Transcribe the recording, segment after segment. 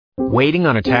Waiting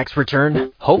on a tax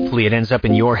return? Hopefully it ends up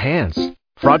in your hands.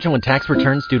 Fraudulent tax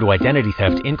returns due to identity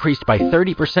theft increased by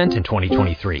 30% in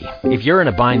 2023. If you're in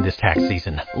a bind this tax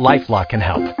season, LifeLock can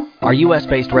help. Our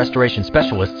U.S.-based restoration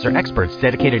specialists are experts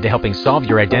dedicated to helping solve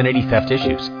your identity theft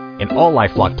issues. And all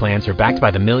LifeLock plans are backed by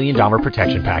the $1 Million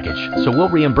Protection Package. So we'll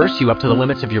reimburse you up to the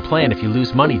limits of your plan if you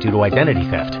lose money due to identity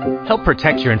theft. Help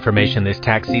protect your information this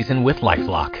tax season with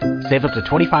LifeLock. Save up to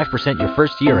 25% your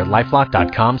first year at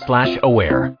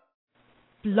LifeLock.com/aware.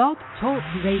 Blog Talk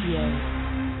Radio.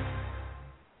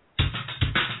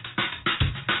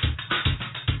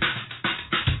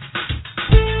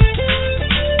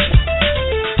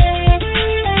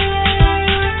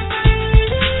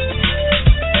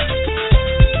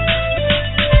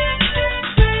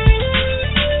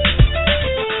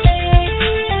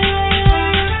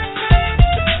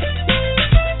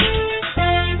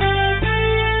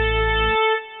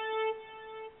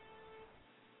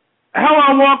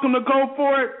 Welcome to Go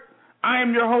For It. I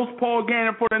am your host, Paul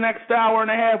Gannon. For the next hour and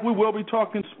a half, we will be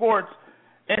talking sports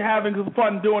and having some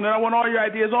fun doing it. I want all your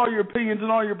ideas, all your opinions,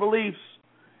 and all your beliefs.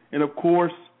 And, of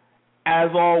course, as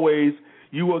always,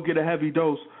 you will get a heavy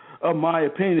dose of my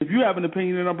opinion. If you have an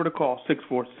opinion, the number to call,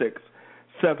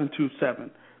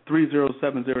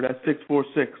 646-727-3070. That's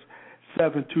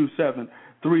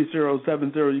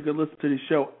 646-727-3070. You can listen to the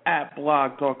show at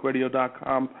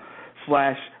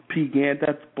blogtalkradio.com/PGAN.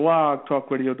 That's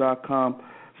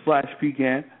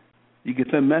blogtalkradio.com/PGAN. You can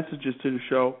send messages to the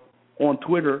show on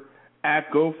Twitter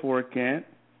at GoForItGan.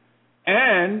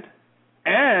 And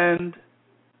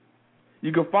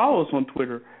you can follow us on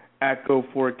Twitter at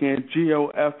GoForItGan,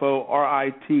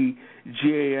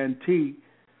 GoForitGant.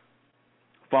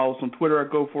 Follow us on Twitter at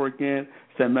GoForItGan.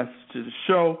 Send messages to the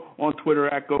show on Twitter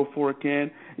at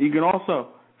GoForItGan. You can also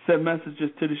send messages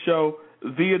to the show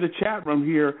via the chat room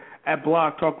here at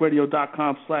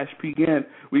blogtalkradio.com/PGAN.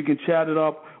 We can chat it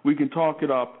up, we can talk it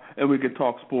up, and we can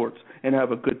talk sports and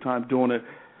have a good time doing it.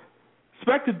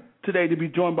 Expected today to be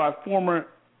joined by former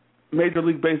Major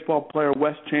League Baseball player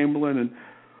Wes Chamberlain, and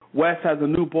Wes has a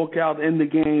new book out, In the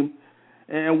Game.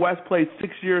 And Wes played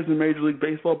 6 years in Major League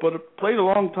Baseball, but played a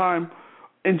long time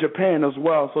in Japan as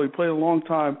well. So he played a long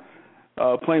time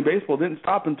playing baseball. Didn't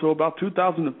stop until about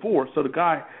 2004. So the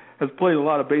guy has played a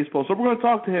lot of baseball. So we're going to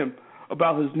talk to him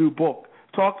about his new book,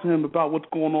 talk to him about what's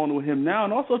going on with him now,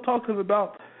 and also talk to him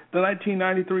about the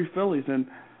 1993 Phillies. And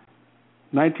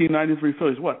 1993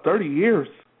 Phillies, 30 years,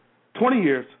 20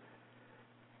 years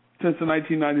since the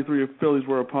 1993 Phillies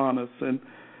were upon us. And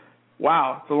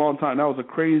wow, it's a long time. That was a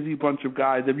crazy bunch of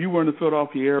guys. If you were in the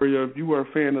Philadelphia area, if you were a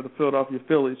fan of the Philadelphia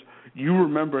Phillies, you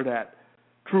remember that.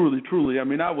 Truly, truly. I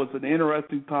mean, that was an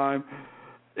interesting time.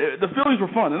 The Phillies were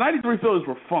fun. The 93 Phillies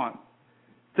were fun.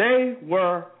 They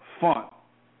were fun.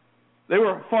 They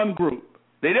were a fun group.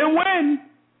 They didn't win,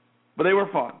 but they were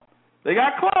fun. They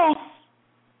got close,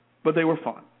 but they were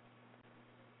fun.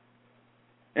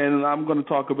 And I'm going to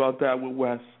talk about that with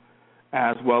Wes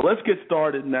as well. Let's get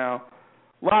started now.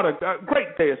 A lot of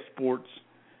great day of sports.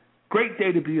 Great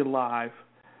day to be alive.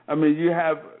 I mean, you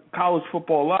have college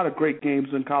football, a lot of great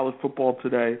games in college football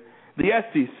today. The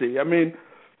SEC, I mean,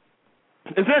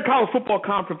 is there a college football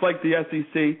conference like the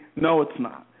SEC? No, it's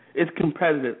not. It's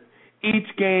competitive.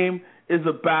 Each game is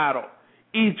a battle.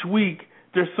 Each week,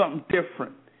 there's something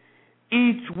different.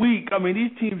 Each week, I mean,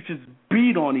 these teams just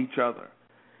beat on each other.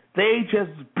 They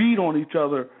just beat on each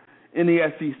other in the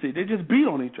SEC. They just beat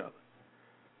on each other.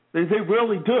 They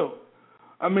really do.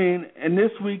 I mean, and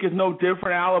this week is no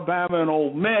different. Alabama and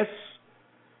Ole Miss.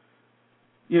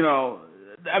 You know,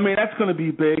 I mean, that's going to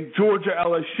be big. Georgia,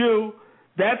 LSU,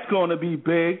 that's going to be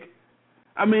big.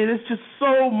 I mean, it's just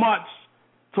so much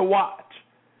to watch.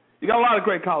 You got a lot of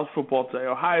great college football today.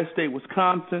 Ohio State,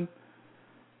 Wisconsin.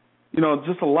 You know,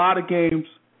 just a lot of games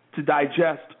to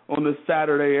digest on this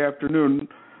Saturday afternoon.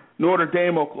 Notre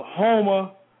Dame,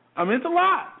 Oklahoma. I mean, it's a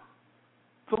lot.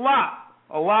 It's a lot.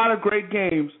 A lot of great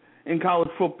games in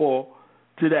college football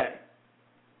today.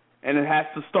 And it has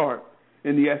to start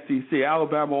in the SEC.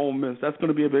 Alabama, Ole Miss, that's going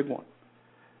to be a big one.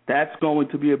 That's going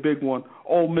to be a big one.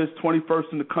 Ole Miss,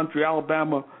 21st in the country.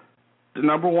 Alabama, the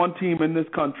number one team in this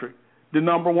country. The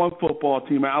number one football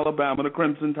team, Alabama, the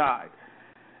Crimson Tide.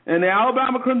 And the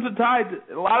Alabama Crimson Tide,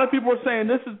 a lot of people are saying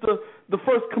this is the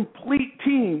first complete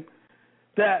team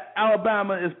that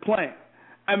Alabama is playing.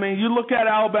 I mean, you look at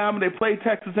Alabama, they play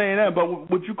Texas A&M, but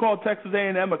would you call Texas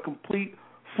A&M a complete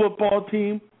football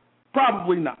team?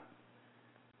 Probably not.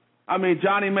 I mean,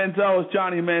 Johnny Manziel is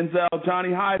Johnny Manziel. Johnny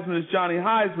Heisman is Johnny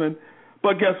Heisman.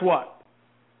 But guess what?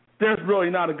 There's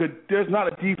not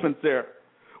a defense there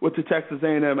with the Texas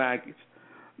A&M Aggies.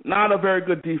 Not a very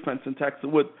good defense in Texas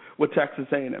with Texas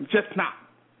A&M. Just not.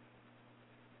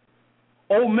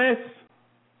 Ole Miss,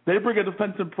 they bring a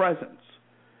defensive presence.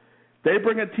 They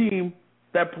bring a team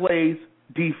that plays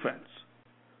defense.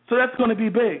 So that's going to be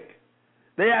big.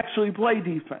 They actually play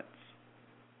defense.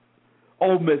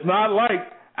 Ole Miss, not like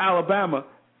Alabama.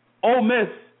 Ole Miss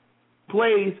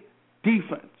plays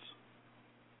defense.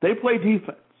 They play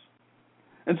defense.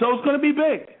 And so it's going to be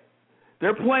big.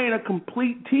 They're playing a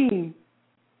complete team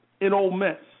in Ole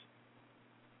Miss.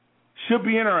 Should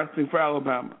be interesting for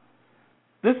Alabama.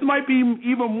 This might be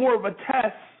even more of a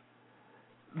test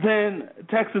than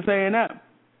Texas A&M,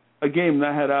 a game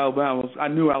that had Alabama. I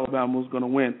knew Alabama was going to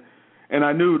win, and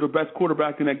I knew the best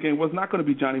quarterback in that game was not going to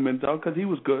be Johnny Manziel because he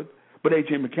was good, but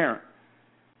A.J. McCarron,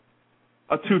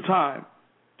 a two-time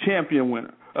champion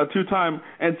winner, a two-time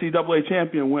NCAA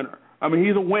champion winner. I mean,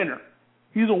 he's a winner.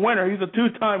 He's a winner. He's a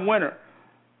two-time winner.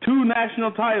 2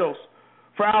 national titles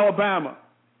for Alabama.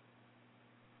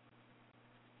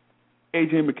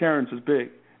 A.J. McCarron's is big,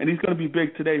 and he's going to be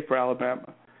big today for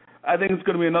Alabama. I think it's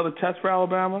going to be another test for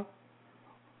Alabama,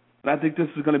 and I think this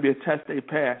is going to be a test they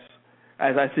pass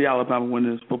as I see Alabama win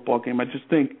this football game. I just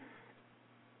think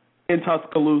in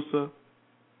Tuscaloosa,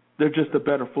 they're just a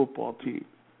better football team.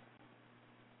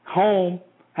 Home,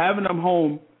 having them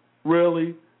home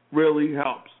really, really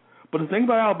helps. But the thing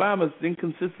about Alabama is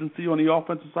inconsistency on the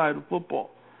offensive side of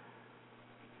football.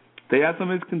 They had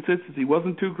some inconsistency. It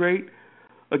wasn't too great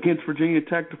against Virginia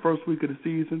Tech the first week of the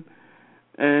season,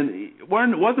 and it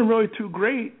wasn't really too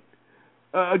great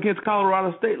against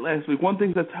Colorado State last week. One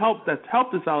thing that's helped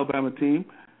this Alabama team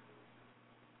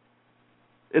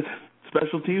is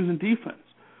special teams and defense,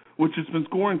 which has been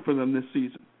scoring for them this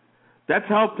season. That's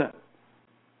helped them.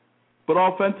 But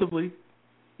offensively,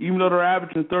 even though they're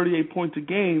averaging 38 points a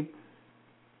game,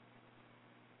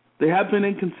 they have been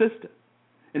inconsistent,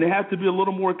 and they have to be a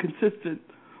little more consistent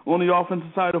on the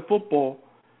offensive side of football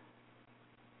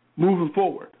moving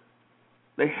forward.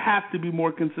 They have to be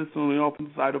more consistent on the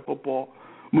offensive side of football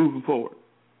moving forward.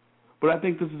 But I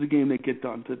think this is a game they get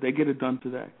it done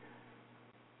today.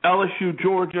 LSU,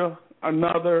 Georgia,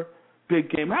 another big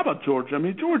game. How about Georgia? I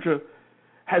mean, Georgia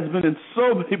has been in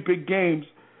so many big games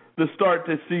to start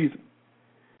this season.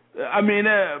 I mean,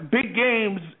 big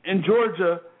games in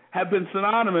Georgia have been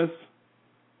synonymous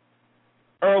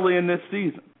early in this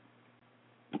season.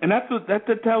 And that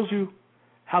tells you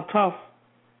how tough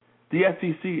the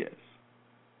SEC is.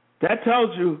 That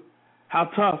tells you how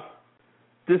tough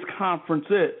this conference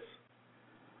is.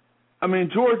 I mean,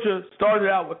 Georgia started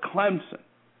out with Clemson.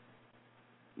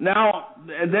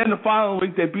 And then the following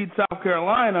week they beat South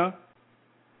Carolina,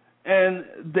 and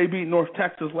they beat North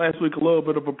Texas last week, a little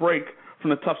bit of a break from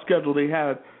the tough schedule they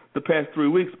had the past 3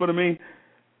 weeks. But, I mean,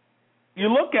 you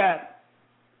look at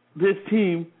this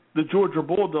team, the Georgia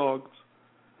Bulldogs,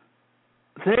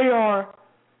 they are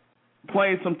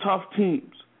playing some tough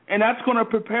teams, and that's going to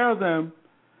prepare them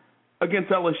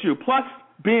against LSU. Plus,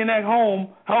 being at home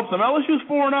helps them. LSU's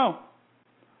 4-0.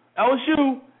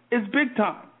 LSU is big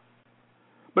time,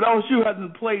 but LSU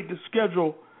hasn't played the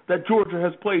schedule that Georgia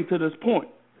has played to this point.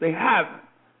 They haven't.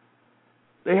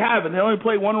 They only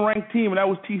played one ranked team, and that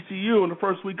was TCU in the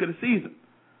first week of the season.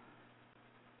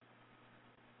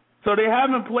 So they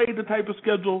haven't played the type of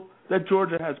schedule that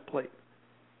Georgia has played.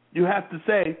 You have to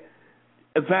say,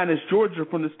 advantage Georgia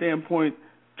from the standpoint,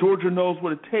 Georgia knows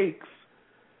what it takes,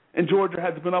 and Georgia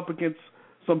has been up against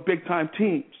some big-time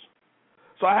teams.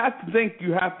 So I have to think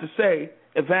you have to say,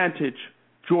 advantage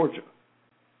Georgia.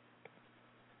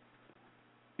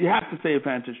 You have to say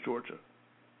advantage Georgia.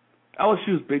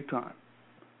 LSU's big time.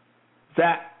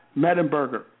 Zach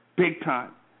Mettenberger, big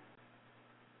time.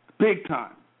 Big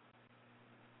time.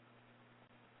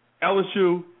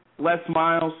 LSU, Les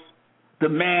Miles, the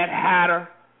Mad Hatter.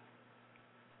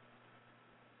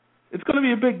 It's going to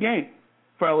be a big game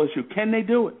for LSU. Can they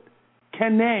do it?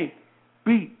 Can they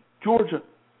beat Georgia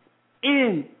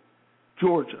in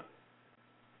Georgia?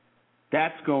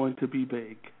 That's going to be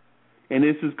big. And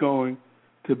this is going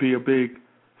to be a big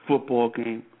football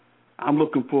game. I'm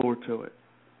looking forward to it.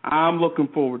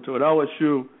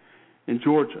 LSU in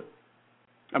Georgia.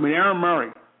 I mean, Aaron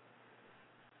Murray,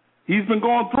 he's been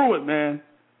going through it, man.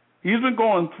 He's been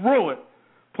going through it,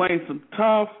 playing some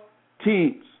tough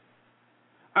teams.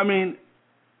 I mean,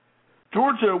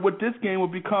 Georgia, with this game, will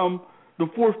become the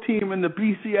fourth team in the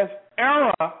BCS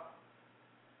era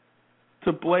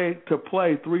to play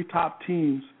 3 top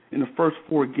teams in the first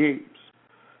 4 games.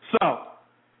 So,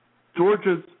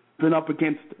 Georgia's been up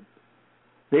against it.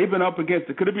 They've been up against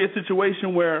it. Could it be a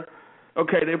situation where,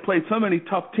 okay, they played so many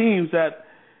tough teams that,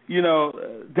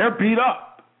 they're beat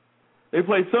up. They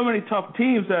played so many tough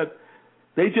teams that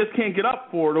they just can't get up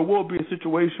for it, or will it be a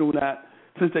situation that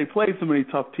since they played so many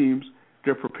tough teams,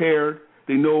 they're prepared,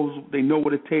 They know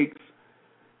what it takes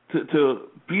to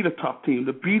beat a tough team,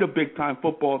 to beat a big-time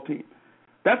football team.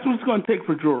 That's what it's going to take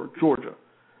for Georgia.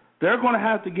 They're going to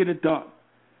have to get it done.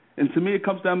 And to me, it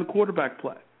comes down to quarterback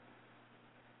play.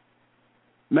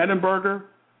 Mettenberger,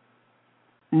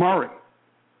 Murray.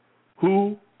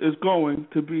 Who is going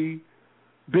to be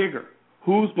bigger?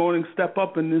 Who's going to step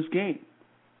up in this game?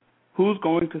 Who's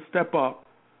going to step up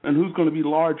and who's going to be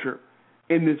larger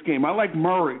in this game? I like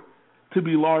Murray to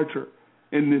be larger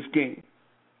in this game.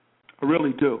 I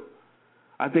really do.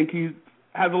 I think he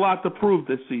has a lot to prove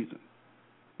this season.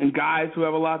 And guys who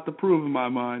have a lot to prove, in my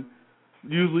mind,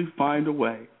 usually find a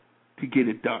way to get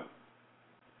it done.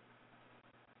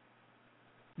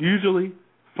 Usually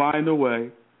find a way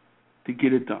to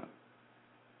get it done.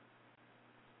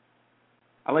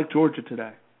 I like Georgia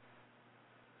today.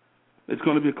 It's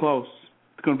going to be close.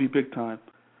 It's going to be big time.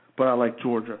 But I like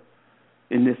Georgia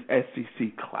in this SEC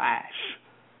clash.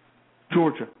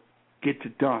 Georgia gets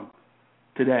it done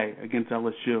today against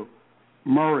LSU.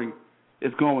 Murray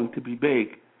is going to be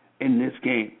big in this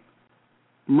game.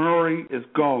 Murray is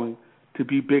going to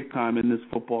be big time in this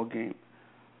football game.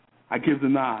 I give the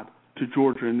nod to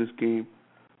Georgia in this game,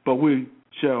 but we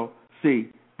shall see.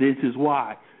 This is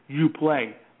why you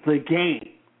play the game.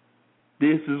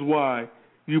 This is why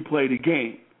you play the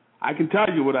game. I can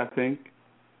tell you what I think.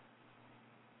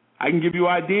 I can give you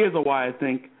ideas of why I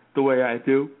think the way I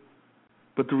do,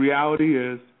 but the reality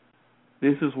is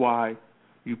this is why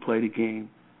you play the game.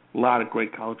 A lot of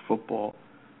great college football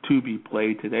to be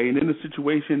played today. And in the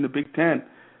situation in the Big Ten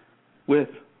with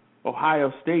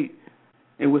Ohio State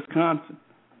and Wisconsin,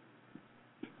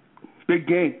 big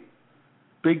game.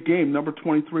 Big game. Number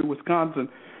 23, Wisconsin.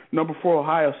 Number 4,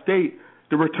 Ohio State.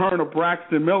 The return of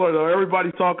Braxton Miller, though.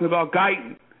 Everybody's talking about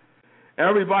Guyton.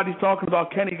 Everybody's talking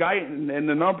about Kenny Guyton and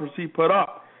the numbers he put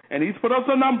up. And he's put up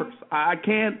some numbers. I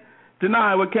can't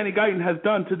deny what Kenny Guyton has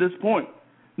done to this point.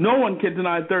 No one can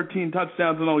deny 13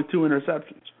 touchdowns and only 2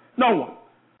 interceptions. No one.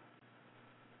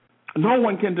 No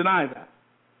one can deny that.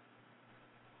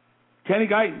 Kenny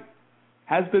Guyton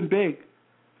has been big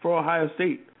for Ohio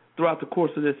State throughout the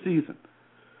course of this season.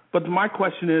 But my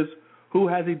question is, who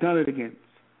has he done it against?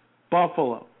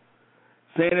 Buffalo,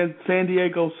 San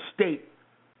Diego State,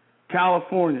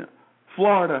 California,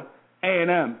 Florida,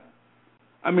 A&M.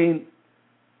 I mean,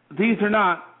 these are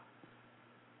not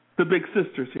the big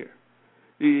sisters here.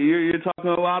 You're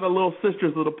talking a lot of little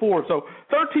sisters of the poor. So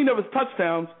 13 of his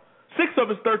touchdowns, 6 of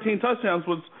his 13 touchdowns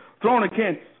was thrown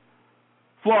against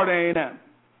Florida A&M.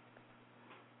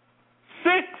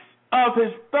 6 of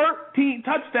his 13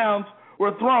 touchdowns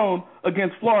were thrown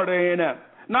against Florida A&M.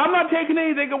 Now, I'm not taking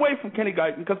anything away from Kenny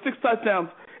Guyton because 6 touchdowns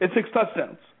is 6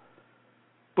 touchdowns.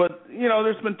 But,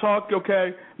 there's been talk,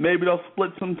 okay, maybe they'll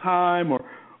split some time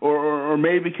or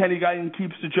maybe Kenny Guyton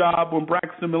keeps the job when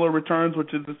Braxton Miller returns,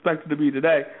 which is expected to be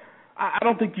today. I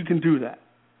don't think you can do that.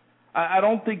 I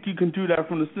don't think you can do that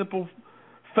from the simple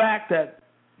fact that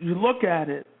you look at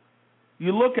it,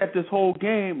 you look at this whole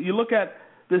game, you look at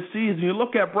this season, you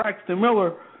look at Braxton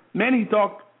Miller. Many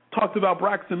talked about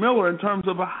Braxton Miller in terms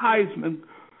of a Heisman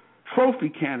Trophy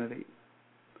candidate.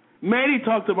 Many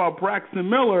talked about Braxton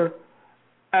Miller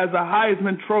as a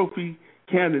Heisman Trophy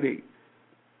candidate.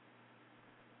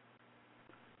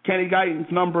 Kenny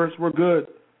Guyton's numbers were good.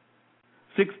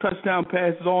 6 touchdown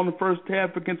passes all in the first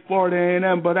half against Florida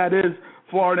A&M, but that is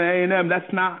Florida A&M.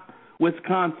 That's not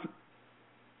Wisconsin.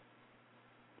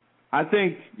 I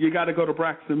think you got to go to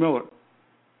Braxton Miller.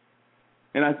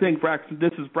 And I think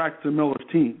this is Braxton Miller's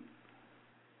team.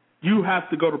 You have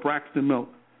to go to Braxton Miller,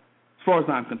 as far as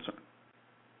I'm concerned.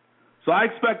 So I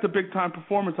expect a big-time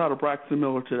performance out of Braxton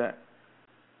Miller today.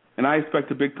 And I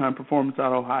expect a big-time performance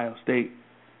out of Ohio State.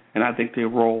 And I think they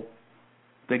roll.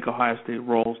 I think Ohio State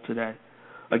rolls today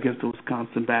against the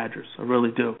Wisconsin Badgers. I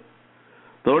really do.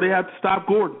 Though they have to stop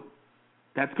Gordon.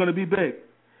 That's going to be big.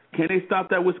 Can they stop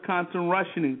that Wisconsin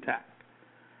rushing attack?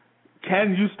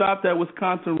 Can you stop that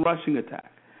Wisconsin rushing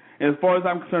attack? And as far as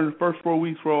I'm concerned, the first 4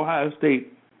 weeks for Ohio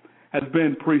State has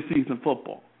been preseason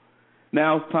football.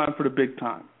 Now it's time for the big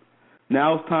time.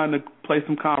 Now it's time to play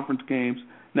some conference games.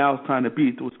 Now it's time to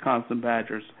beat the Wisconsin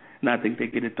Badgers. And I think they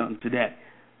get it done today.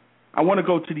 I want to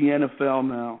go to the NFL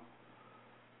now.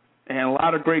 And a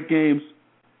lot of great games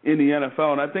in the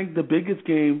NFL. And I think the biggest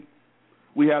game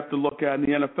we have to look at in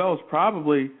the NFL is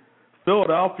probably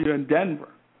Philadelphia and Denver.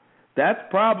 That's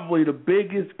probably the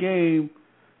biggest game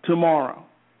tomorrow.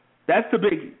 That's the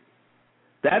biggie.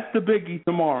 That's the biggie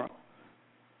tomorrow.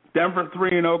 Denver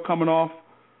 3-0 coming off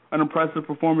an impressive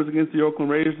performance against the Oakland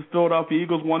Raiders. The Philadelphia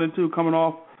Eagles 1-2 coming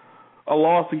off a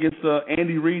loss against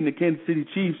Andy Reid and the Kansas City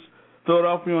Chiefs.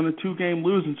 Philadelphia on a 2-game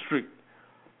losing streak.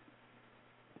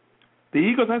 The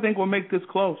Eagles, I think, will make this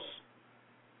close.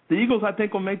 The Eagles, I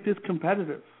think, will make this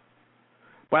competitive.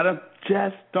 But I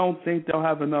just don't think they'll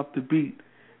have enough to beat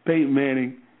Peyton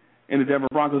Manning and the Denver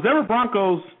Broncos. Denver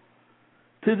Broncos,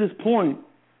 to this point,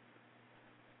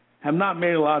 have not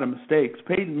made a lot of mistakes.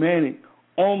 Peyton Manning,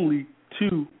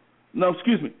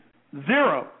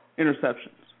 zero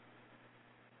interceptions.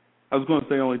 I was going to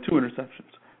say only 2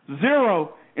 interceptions.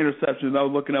 0 interceptions. I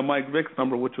was looking at Mike Vick's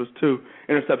number, which was 2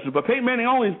 interceptions. But Peyton Manning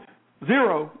only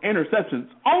 0 interceptions.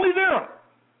 Only 0.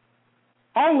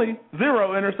 Only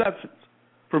 0 interceptions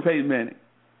for Peyton Manning.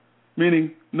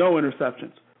 Meaning no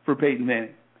interceptions for Peyton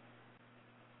Manning.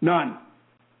 None.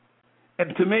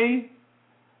 And to me,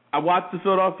 I watched the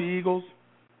Philadelphia Eagles,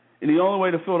 and the only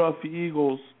way the Philadelphia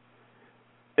Eagles,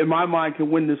 in my mind,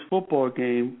 can win this football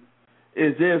game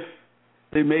is if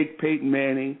they make Peyton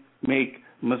Manning make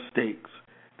mistakes.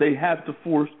 They have to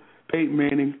force Peyton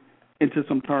Manning into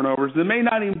some turnovers. It may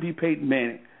not even be Peyton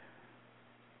Manning.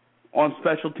 On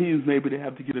special teams, maybe they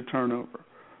have to get a turnover.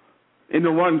 In the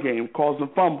run game, causing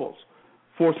fumbles,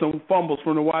 forcing fumbles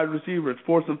from the wide receivers,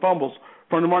 forcing fumbles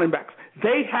from the running backs.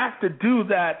 They have to do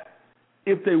that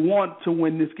if they want to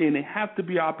win this game. They have to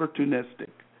be opportunistic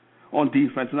on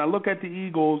defense. And I look at the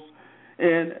Eagles,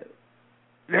 and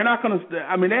they're not going to –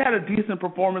 they had a decent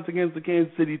performance against the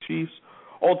Kansas City Chiefs.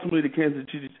 Ultimately, the Kansas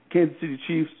City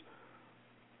Chiefs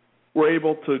were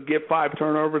able to get 5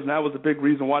 turnovers, and that was a big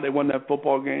reason why they won that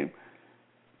football game.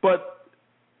 But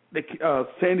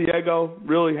San Diego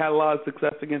really had a lot of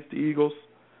success against the Eagles.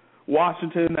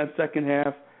 Washington, in that second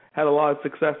half, had a lot of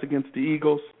success against the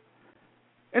Eagles.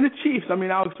 And the Chiefs,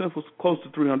 Alex Smith was close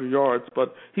to 300 yards,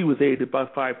 but he was aided by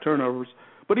 5 turnovers.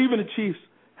 But even the Chiefs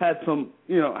had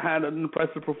had an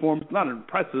impressive performance. Not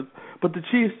impressive, but the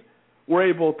Chiefs were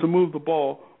able to move the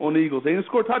ball on the Eagles. They didn't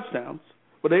score touchdowns,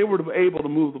 but they were able to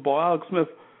move the ball. Alex Smith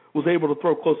was able to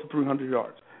throw close to 300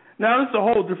 yards. Now, this is a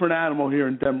whole different animal here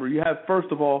in Denver. You have,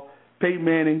 first of all, Peyton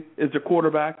Manning is your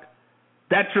quarterback.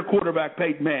 That's your quarterback,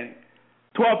 Peyton Manning.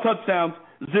 12 touchdowns,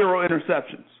 0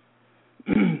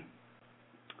 interceptions.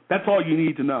 That's all you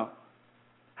need to know,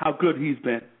 how good he's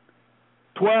been.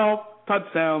 12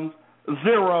 touchdowns,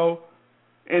 0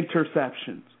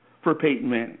 interceptions for Peyton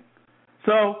Manning.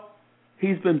 So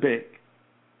he's been big.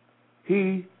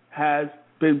 He has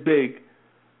been big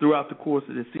throughout the course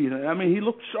of the season. He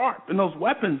looked sharp in those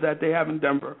weapons that they have in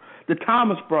Denver. The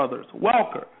Thomas brothers,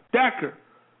 Welker, Decker.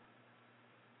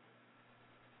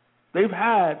 They've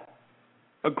had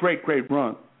a great, great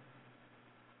run.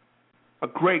 A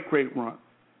great, great run.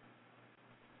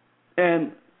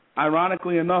 And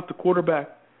ironically enough, the quarterback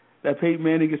that Peyton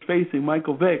Manning is facing,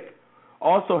 Michael Vick,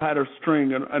 also had a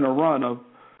string and a run of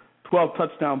 12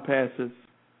 touchdown passes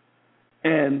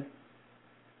and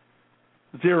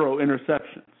 0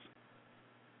 interceptions.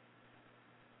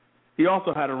 He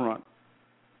also had a run.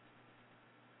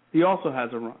 He also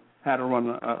had a run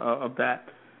of that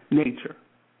nature.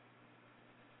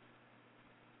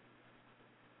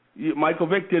 Michael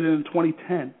Vick did it in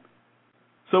 2010.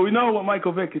 So we know what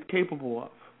Michael Vick is capable of.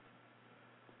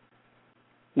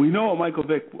 We know what Michael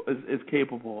Vick is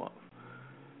capable of.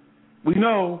 We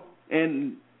know,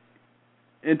 and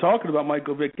in talking about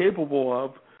Michael Vick capable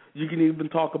of, you can even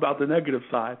talk about the negative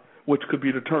side, which could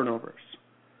be the turnovers.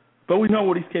 But we know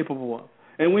what he's capable of.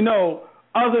 And we know,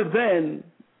 other than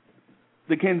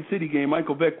the Kansas City game,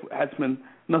 Michael Vick has been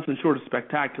nothing short of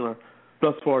spectacular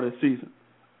thus far this season.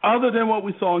 Other than what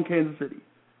we saw in Kansas City.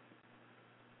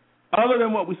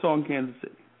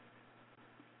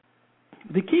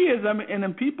 The key is,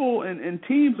 and people and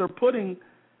teams are putting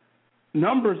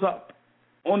numbers up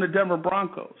on the Denver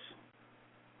Broncos.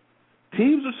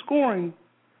 Teams are scoring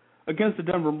against the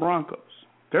Denver Broncos.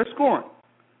 They're scoring.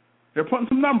 They're putting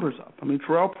some numbers up.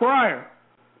 Terrell Pryor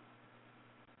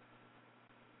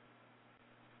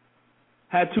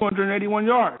had 281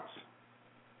 yards.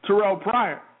 Terrell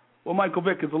Pryor. Well, Michael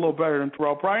Vick is a little better than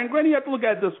Terrell Pryor. And granted, you have to look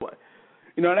at it this way.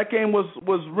 That game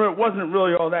wasn't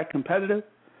really all that competitive.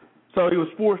 So he was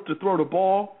forced to throw the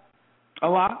ball a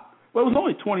lot. But it was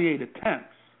only 28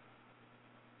 attempts.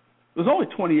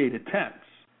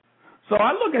 So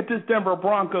I look at this Denver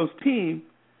Broncos team,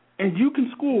 and you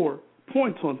can score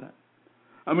points on them.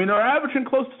 They're averaging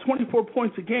close to 24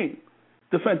 points a game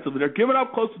defensively. They're giving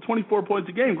up close to 24 points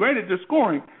a game. Granted, they're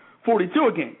scoring 42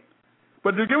 a game.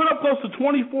 But they're giving up close to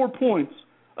 24 points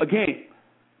a game.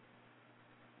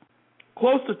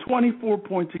 Close to 24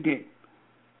 points a game.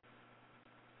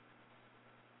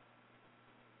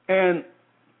 And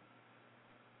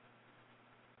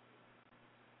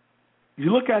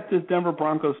you look at this Denver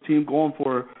Broncos team going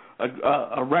for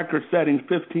a record-setting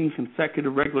 15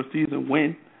 consecutive regular season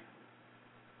win.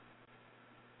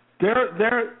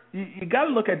 you got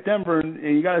to look at Denver and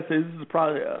you got to say this is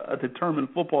probably a determined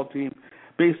football team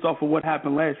based off of what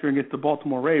happened last year against the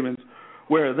Baltimore Ravens,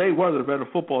 where they were the better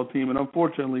football team, and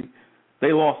unfortunately,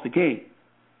 they lost the game.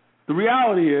 The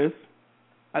reality is,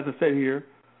 as I say here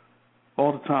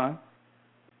all the time,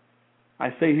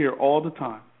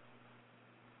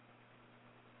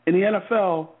 in the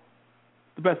NFL,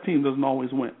 the best team doesn't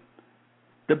always win.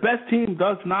 The best team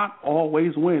does not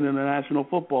always win in the National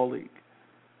Football League,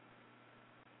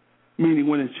 meaning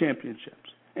winning championships.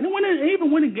 And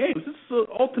even winning games. This is the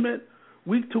ultimate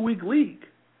week-to-week league.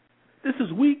 This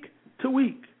is week to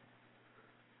week.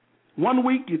 1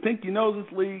 week you think you know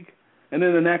this league, and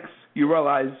then the next you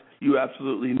realize you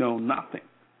absolutely know nothing.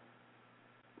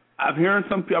 I'm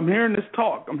hearing this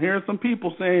talk. I'm hearing some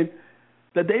people saying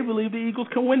that they believe the Eagles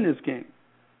can win this game.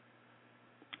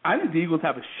 I think the Eagles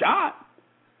have a shot.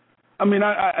 I mean,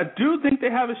 I do think they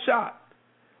have a shot.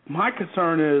 My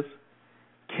concern is,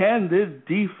 can this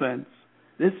defense,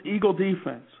 this Eagle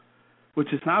defense,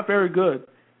 which is not very good,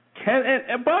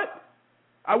 but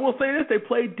I will say this, they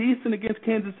played decent against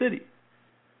Kansas City.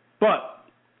 But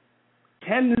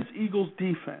can this Eagles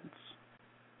defense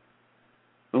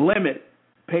limit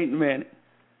Peyton Manning?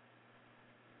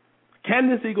 Can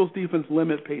this Eagles defense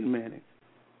limit Peyton Manning?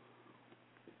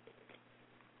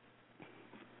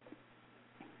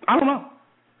 I don't know.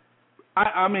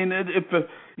 I mean, if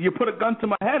you put a gun to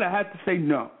my head, I had to say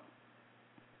no.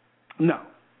 No,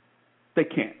 they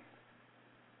can't.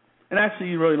 And actually,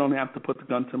 you really don't have to put the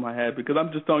gun to my head because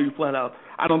I'm just telling you flat out,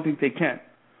 I don't think they can.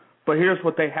 But here's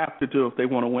what they have to do if they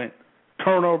want to win.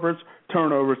 Turnovers,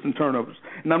 turnovers, and turnovers.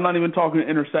 And I'm not even talking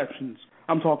interceptions.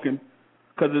 I'm talking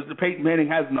because Peyton Manning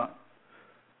has none.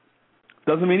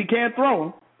 Doesn't mean he can't throw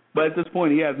them, but at this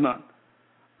point he has none.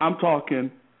 I'm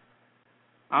talking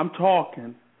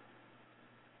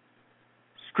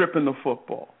stripping the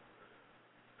football.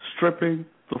 Stripping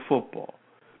the football.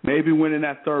 Maybe winning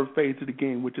that third phase of the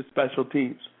game, which is special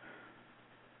teams.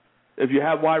 If you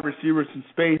have wide receivers in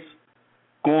space,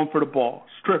 going for the ball,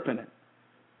 stripping it.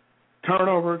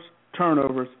 Turnovers,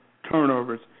 turnovers,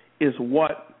 turnovers is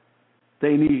what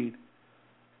they need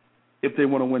if they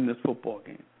want to win this football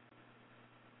game.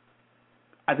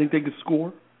 I think they could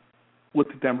score with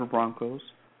the Denver Broncos.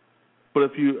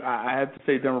 But I have to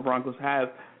say Denver Broncos have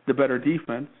the better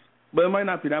defense, but it might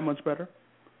not be that much better.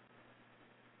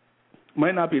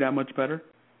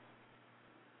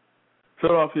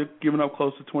 Philadelphia giving up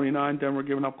close to 29, Denver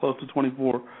giving up close to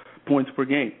 24 points per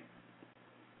game.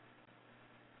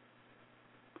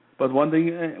 But one thing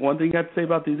you have to say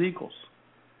about these Eagles,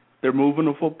 they're moving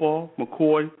the football.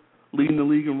 McCoy leading the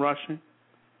league in rushing.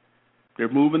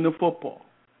 They're moving the football.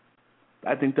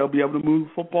 I think they'll be able to move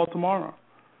the football tomorrow.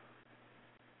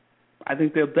 I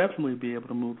think they'll definitely be able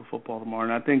to move the football tomorrow.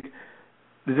 And I think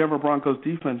the Denver Broncos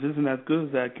defense isn't as good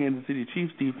as that Kansas City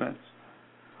Chiefs defense.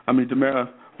 I mean,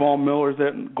 Von Miller's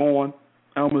gone.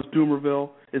 Elmas Dumerville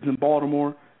is in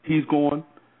Baltimore. He's gone.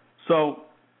 So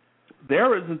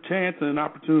there is a chance and an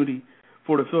opportunity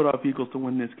for the Philadelphia Eagles to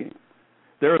win this game.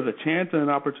 There is a chance and an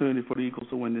opportunity for the Eagles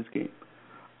to win this game.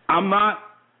 I'm not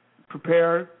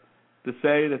prepared to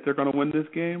say that they're going to win this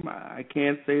game. I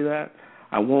can't say that.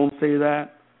 I won't say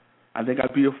that. I think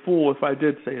I'd be a fool if I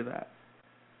did say that.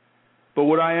 But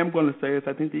what I am going to say is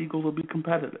I think the Eagles will be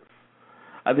competitive.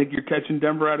 I think you're catching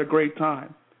Denver at a great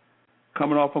time,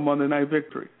 coming off a Monday night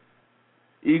victory.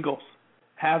 Eagles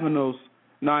having those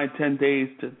 9-10 days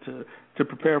to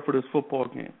prepare for this football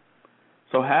game.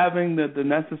 So having the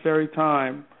necessary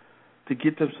time to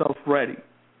get themselves ready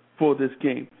for this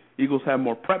game. Eagles have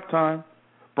more prep time.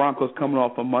 Broncos coming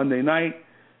off a Monday night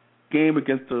game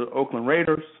against the Oakland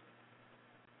Raiders.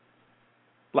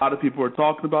 A lot of people are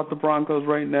talking about the Broncos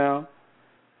right now.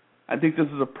 I think this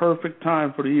is a perfect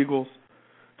time for the Eagles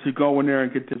to go in there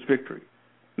and get this victory.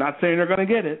 Not saying they're going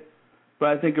to get it, but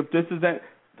I think if this is that,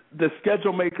 the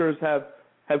schedule makers have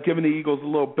given the Eagles a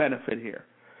little benefit here.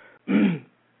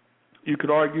 You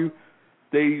could argue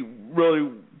they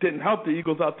really didn't help the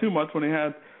Eagles out too much when they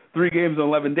had 3 games in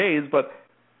 11 days, but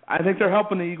I think they're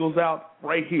helping the Eagles out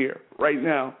right here, right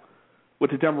now,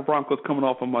 with the Denver Broncos coming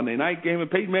off a Monday night game.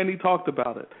 And Peyton Manning talked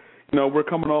about it. You know, we're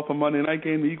coming off a Monday night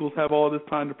game. The Eagles have all this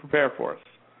time to prepare for us.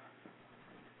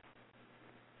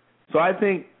 So I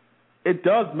think it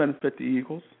does benefit the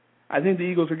Eagles. I think the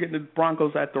Eagles are getting the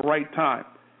Broncos at the right time.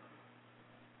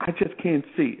 I just can't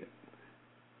see it.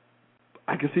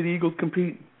 I can see the Eagles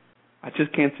competing. I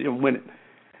just can't see them winning.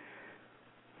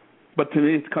 But to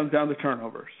me, it comes down to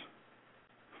turnovers.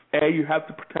 You have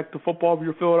to protect the football of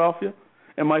your Philadelphia,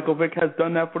 and Michael Vick has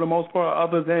done that for the most part,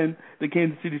 other than the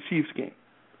Kansas City Chiefs game.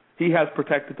 He has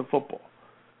protected the football.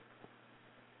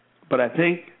 But I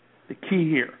think the key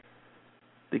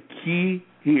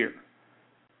here,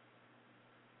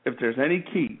 if there's any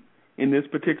key in this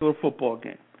particular football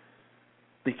game,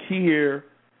 the key here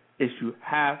is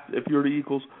if you're the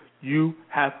Eagles, you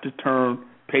have to turn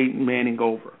Peyton Manning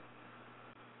over.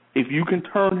 If you can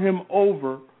turn him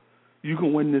over, you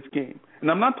can win this game.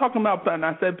 And I'm not talking about, and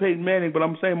I said Peyton Manning, but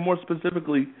I'm saying more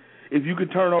specifically, if you can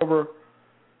turn over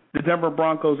the Denver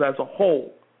Broncos as a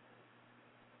whole,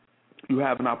 you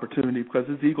have an opportunity because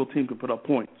this Eagle team can put up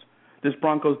points. This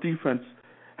Broncos defense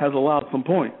has allowed some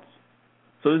points.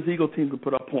 So this Eagle team can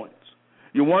put up points.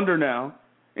 You wonder now,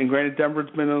 and granted Denver's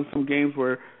been in some games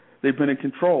where they've been in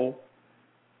control,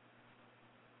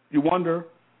 you wonder,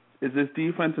 is this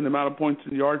defense and the amount of points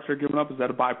and yards they're giving up, is that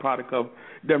a byproduct of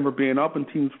Denver being up and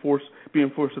teams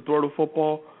being forced to throw the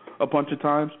football a bunch of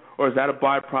times, or is that a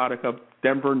byproduct of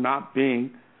Denver not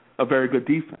being a very good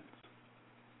defense?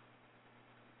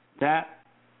 That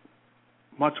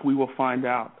much we will find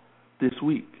out this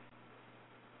week.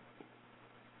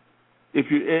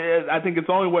 I think it's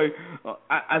the only way.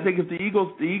 I think if the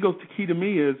Eagles, the key to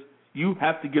me is you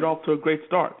have to get off to a great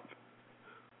start.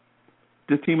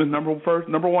 This team is number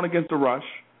one against the rush,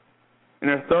 and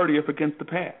they're 30th against the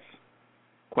pass.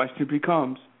 Question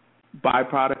becomes,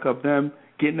 byproduct of them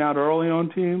getting out early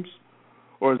on teams,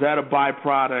 or is that a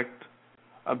byproduct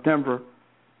of Denver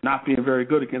not being very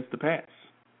good against the pass?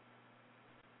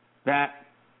 That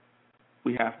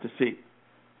we have to see.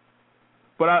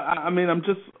 But I'm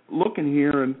just looking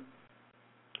here and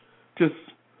just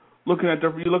looking at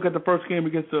you look at the first game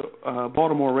against the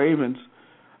Baltimore Ravens.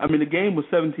 I mean, the game was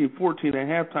 17-14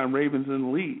 at halftime, Ravens in the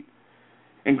lead.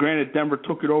 And granted, Denver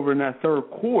took it over in that third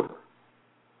quarter.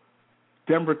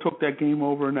 Denver took that game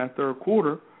over in that third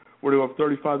quarter where they were up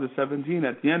 35-17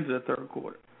 at the end of the third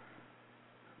quarter.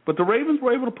 But the Ravens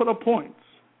were able to put up points.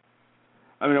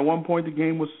 I mean, at one point the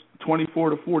game was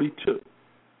 24-42.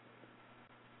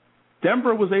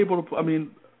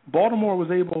 Baltimore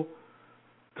was able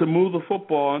to move the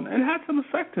football and had some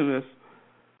effectiveness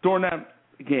during that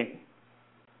game.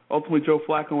 Ultimately, Joe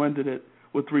Flacco ended it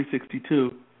with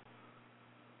 362,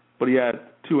 but he had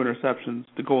 2 interceptions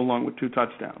to go along with 2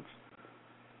 touchdowns.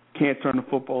 Can't turn the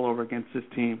football over against this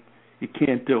team. You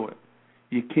can't do it.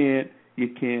 You can't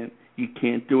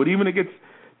do it. Even against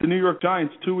the New York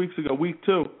Giants 2 weeks ago, week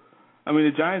 2. I mean,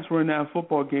 the Giants were in that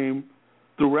football game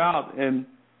throughout, and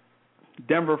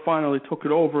Denver finally took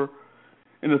it over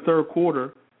in the third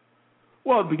quarter.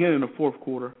 Well, at the beginning of the fourth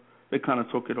quarter, they kind of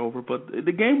took it over. But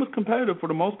the game was competitive for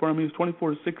the most part. I mean, it was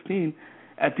 24-16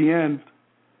 at the end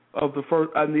of the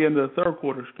third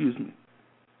quarter, excuse me.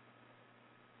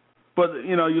 But,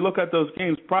 you look at those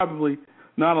games, probably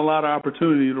not a lot of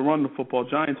opportunity to run the football.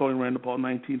 Giants only ran the ball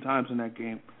 19 times in that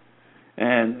game.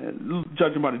 And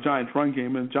judging by the Giants' run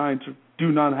game, and the Giants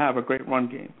do not have a great run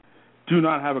game, do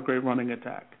not have a great running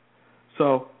attack.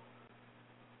 So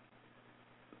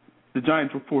the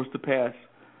Giants were forced to pass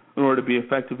in order to be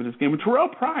effective in this game. And Terrell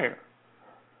Pryor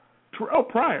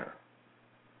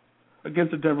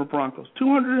against the Denver Broncos,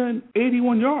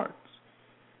 281 yards.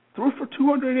 Threw for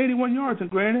 281 yards. And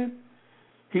granted,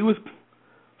 he was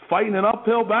fighting an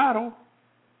uphill battle.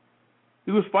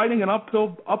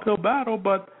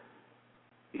 But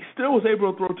he still was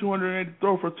able to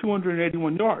throw for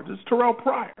 281 yards. It's Terrell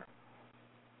Pryor.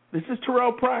 This is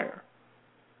Terrell Pryor.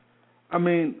 I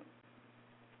mean,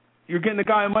 you're getting a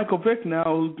guy, Michael Vick, now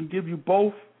who can give you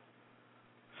both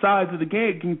sides of the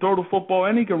game. He can throw the football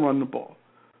and he can run the ball.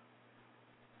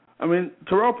 I mean,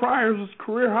 Terrell Pryor's his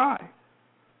career high.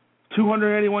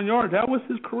 281 yards. That was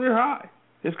his career high,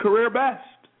 his career best.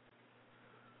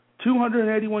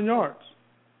 281 yards.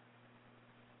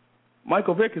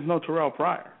 Michael Vick is no Terrell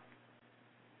Pryor.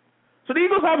 So the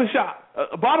Eagles have a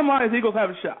shot. Bottom line is the Eagles have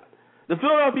a shot. The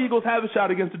Philadelphia Eagles have a shot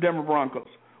against the Denver Broncos.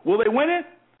 Will they win it?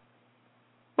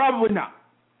 Probably not.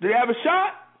 Do they have a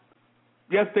shot?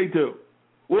 Yes, they do.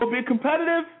 Will it be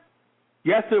competitive?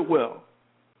 Yes, it will.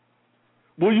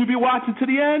 Will you be watching to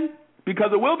the end?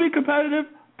 Because it will be competitive?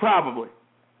 Probably.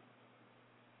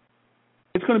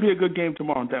 It's going to be a good game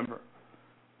tomorrow in Denver.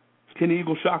 Can the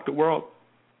Eagles shock the world?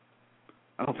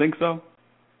 I don't think so.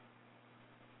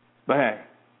 But hey,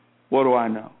 what do I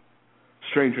know?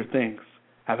 Stranger things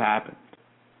have happened.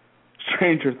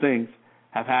 Stranger things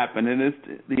have happened. And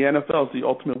the NFL is the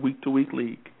ultimate week-to-week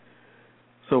league.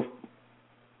 So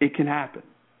it can happen.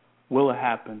 Will it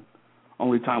happen?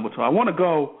 Only time will tell. I want to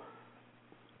go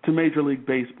to Major League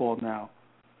Baseball now.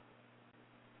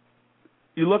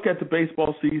 You look at the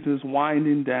baseball seasons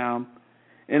winding down,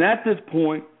 and at this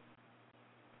point,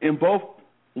 in both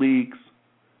leagues,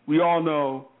 we all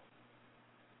know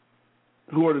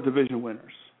who are the division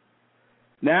winners.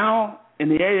 Now, in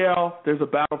the AL, there's a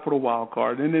battle for the wild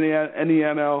card. In the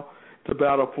NL, it's a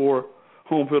battle for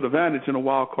home field advantage in a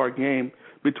wild card game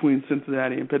between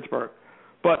Cincinnati and Pittsburgh.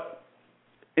 But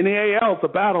in the AL, it's a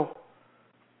battle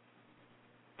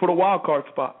for the wild card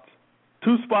spots.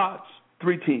 2 spots,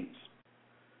 3 teams.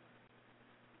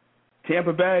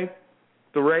 Tampa Bay,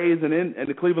 the Rays, and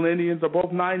the Cleveland Indians are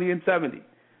both 90 and 70.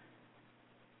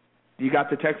 You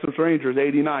got the Texas Rangers,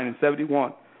 89 and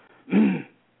 71.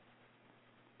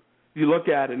 You look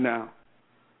at it now.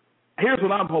 Here's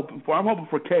what I'm hoping for. I'm hoping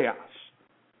for chaos.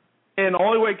 And the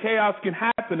only way chaos can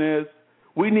happen is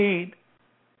we need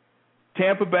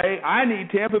Tampa Bay. I need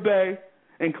Tampa Bay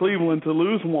and Cleveland to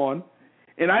lose 1,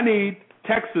 and I need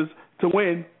Texas to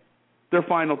win their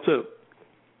final 2.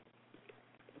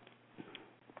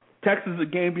 Texas is a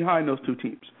game behind those 2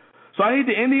 teams. So I need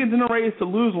the Indians and the Rays to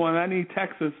lose 1, and I need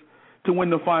Texas to win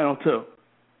the final 2.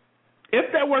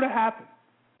 If that were to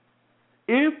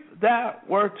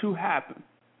happen,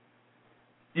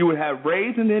 you would have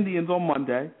Rays and Indians on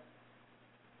Monday.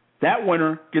 That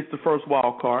winner gets the first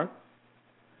wild card.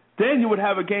 Then you would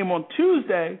have a game on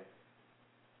Tuesday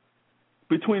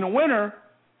between a winner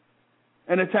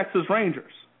and the Texas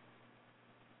Rangers.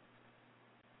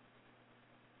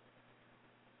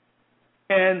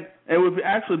 And it would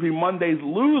actually be Monday's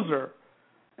loser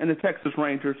and the Texas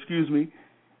Rangers,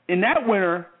 and that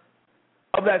winner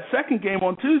of that second game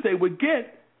on Tuesday would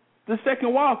get the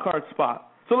second wild card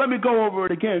spot. So let me go over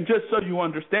it again just so you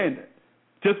understand it,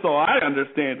 just so I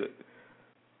understand it.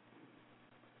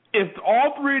 If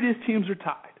all 3 of these teams are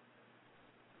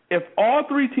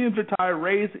tied,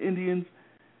 Rays, Indians,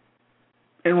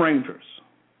 and Rangers,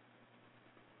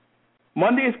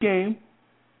 Monday's game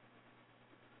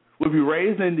would be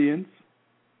Rays, Indians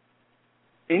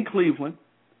in Cleveland.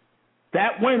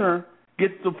 That winner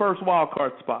gets the first wild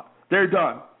card spot. They're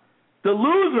done. The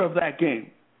loser of that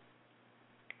game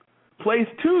plays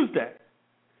Tuesday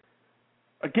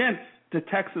against the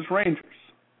Texas Rangers.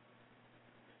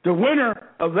 The winner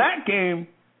of that game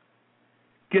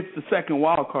gets the second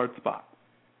wild card spot.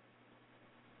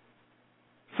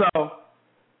 So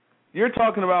you're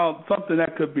talking about something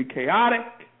that could be chaotic,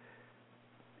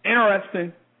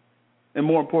 interesting, and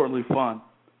more importantly, fun.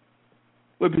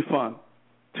 Would be fun.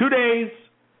 2 days,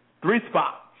 3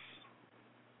 spots.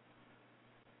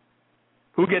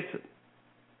 Who gets it?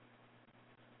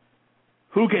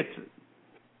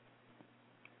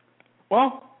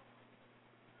 Well,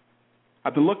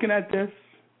 I've been looking at this,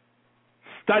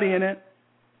 studying it,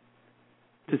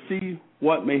 to see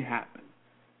what may happen.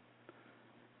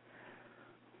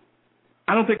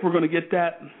 I don't think we're going to get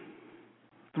that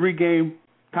 3-game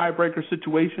tiebreaker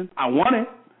situation. I want it.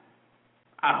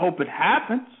 I hope it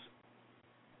happens.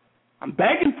 I'm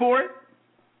begging for it,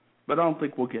 but I don't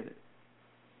think we'll get it.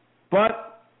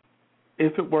 But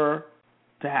if it were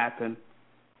to happen,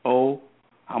 oh,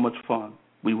 how much fun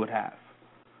we would have.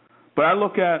 But I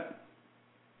look at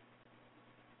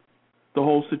the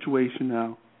whole situation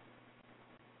now.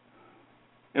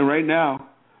 And right now,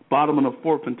 bottom of the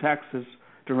 4th in Texas,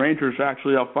 the Rangers are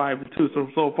actually up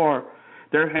 5-2. So far,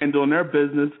 they're handling their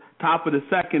business. Top of the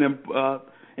 2nd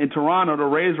in Toronto, the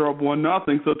Rays are up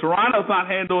 1-0. So Toronto's not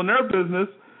handling their business,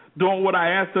 doing what I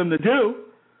asked them to do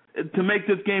to make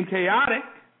this game chaotic.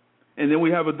 And then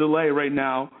we have a delay right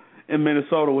now in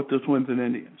Minnesota with the Twins and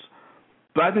Indians.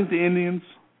 But I think the Indians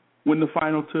win the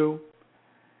final 2,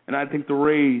 and I think the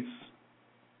Rays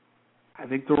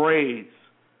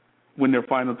win their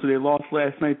final 2. They lost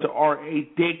last night to R.A.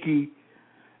 Dickey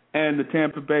and the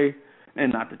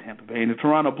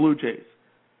Toronto Blue Jays.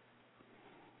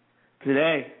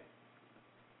 Today,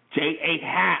 J.A.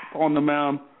 Happ on the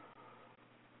mound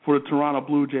for the Toronto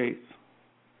Blue Jays.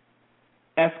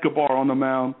 Escobar on the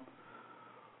mound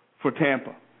for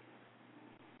Tampa.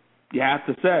 You have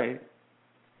to say,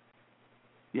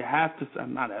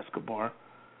 not Escobar.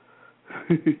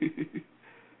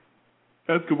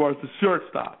 Escobar's the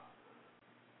shortstop.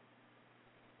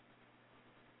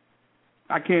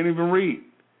 I can't even read.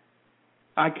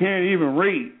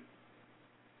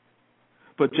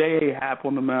 But J.A. Happ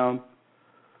on the mound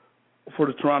for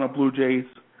the Toronto Blue Jays.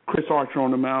 Chris Archer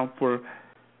on the mound for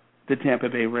the Tampa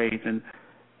Bay Rays. And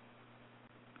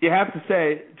you have to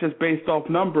say, just based off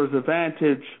numbers,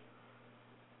 advantage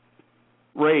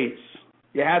Rays.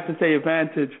 You have to say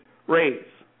advantage Rays.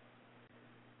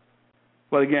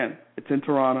 But again, it's in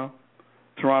Toronto.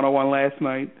 Toronto won last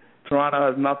night.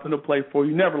 Toronto has nothing to play for.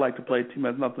 You never like to play a team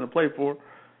that has nothing to play for.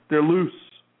 They're loose.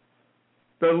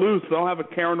 They don't have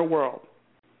a care in the world.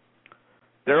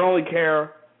 Their only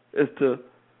care is to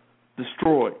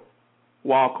destroy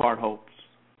wild card hopes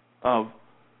of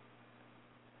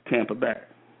Tampa Bay.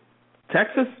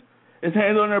 Texas is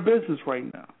handling their business right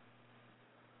now.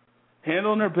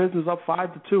 Handling their business up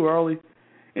 5-2 early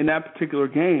in that particular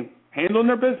game. Handling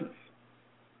their business.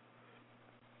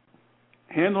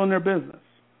 Handling their business.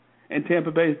 And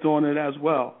Tampa Bay is doing it as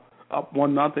well, up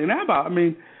 1-0. How about,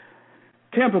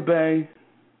 Tampa Bay,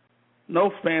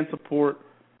 no fan support.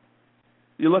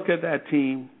 You look at that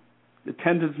team, the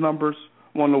attendance numbers,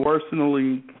 one of the worst in the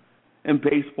league in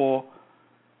baseball.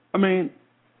 And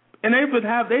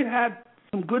they've had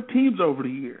some good teams over the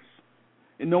years,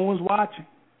 and no one's watching.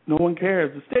 No one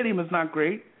cares. The stadium is not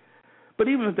great, but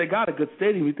even if they got a good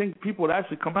stadium, you think people would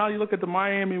actually come out. You look at the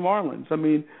Miami Marlins.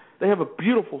 They have a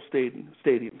beautiful stadium,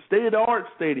 state-of-the-art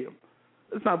stadium.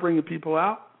 It's not bringing people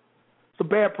out. It's a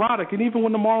bad product. And even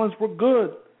when the Marlins were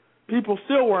good, people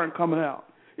still weren't coming out.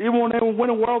 Even when they were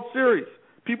winning World Series,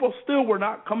 people still were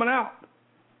not coming out.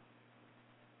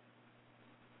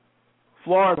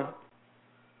 Florida,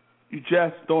 you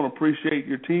just don't appreciate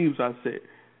your teams, I said.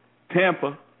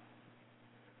 Tampa,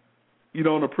 you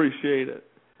don't appreciate it.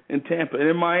 In Tampa. And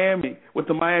in Miami, with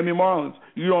the Miami Marlins,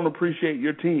 you don't appreciate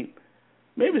your team.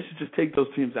 Maybe they should just take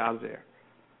those teams out of there.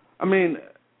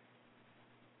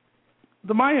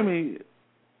 The Miami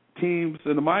teams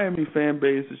and the Miami fan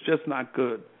base is just not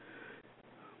good.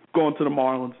 Going to the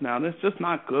Marlins now, and it's just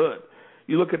not good.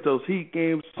 You look at those Heat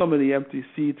games, some of the empty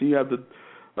seats, and you have the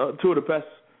two of the best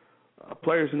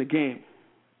players in the game.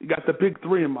 You got the big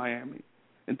three in Miami,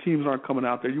 and teams aren't coming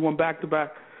out there. You want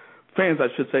back-to-back fans, I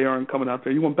should say, aren't coming out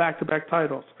there. You want back-to-back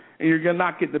titles, and you're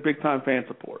not getting the big-time fan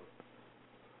support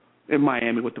in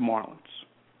Miami with the Marlins.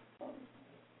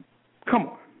 Come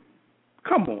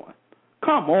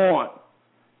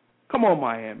on,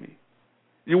 Miami.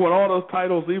 You won all those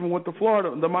titles even with the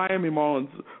Miami Marlins,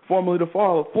 formerly the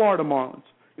Florida Marlins.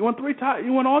 You won 3 titles.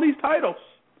 You won all these titles.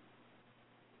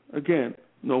 Again,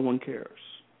 no one cares.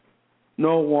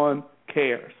 No one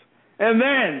cares. And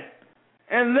then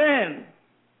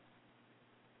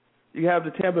you have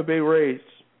the Tampa Bay Rays,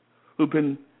 who've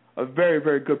been a very,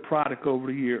 very good product over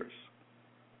the years.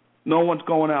 No one's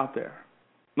going out there.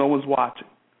 No one's watching.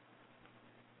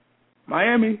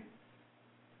 Miami,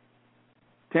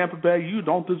 Tampa Bay, you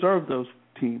don't deserve those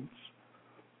teams.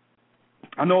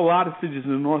 I know a lot of cities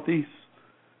in the Northeast,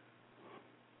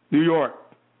 New York,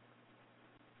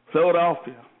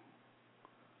 Philadelphia,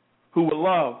 who would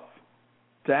love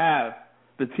to have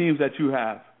the teams that you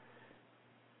have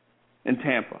in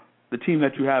Tampa, the team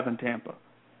that you have in Tampa.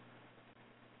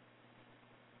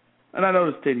 And I know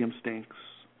the stadium stinks,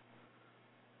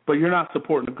 but you're not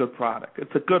supporting a good product.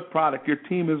 It's a good product. Your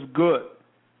team is good.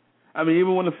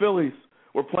 Even when the Phillies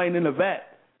were playing in the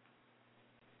Vet,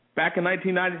 back in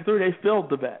 1993, they filled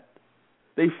the Vet.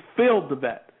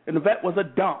 And the Vet was a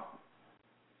dump,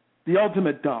 the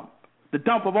ultimate dump, the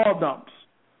dump of all dumps.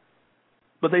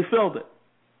 But they filled it.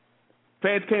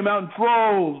 Fans came out in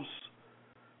droves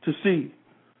to see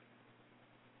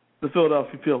the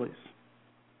Philadelphia Phillies.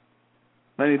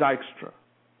 Lenny Dykstra,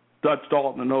 Dutch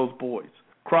Dalton, and those boys,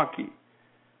 Crocky.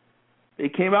 They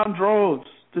came out in droves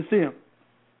to see him.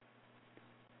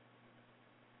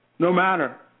 No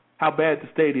matter how bad the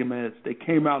stadium is, they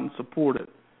came out and supported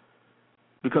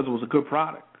because it was a good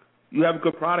product. You have a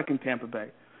good product in Tampa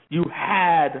Bay. You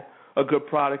had a good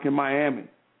product in Miami.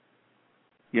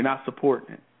 You're not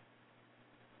supporting it.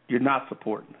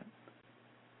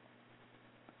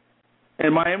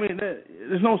 And Miami,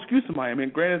 there's no excuse in Miami.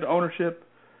 And granted, the ownership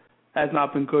has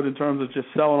not been good in terms of just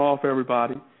selling off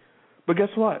everybody. But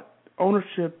guess what?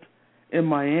 Ownership in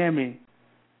Miami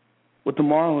with the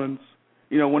Marlins,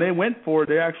 when they went for it,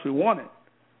 they actually won it.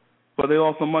 But they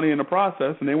lost some money in the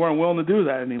process, and they weren't willing to do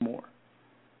that anymore.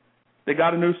 They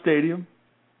got a new stadium.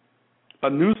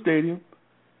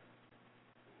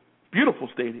 Beautiful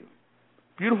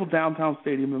downtown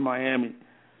stadium in Miami,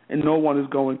 and no one is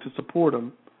going to support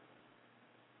them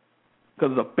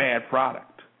because it's a bad product.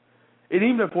 And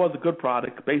even if it was a good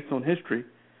product based on history,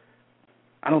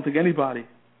 I don't think anybody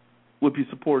would be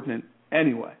supporting it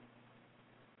anyway.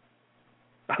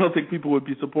 I don't think people would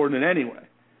be supporting it anyway.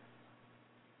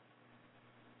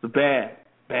 It's a bad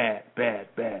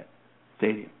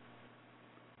stadium.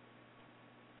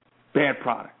 Bad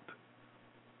product.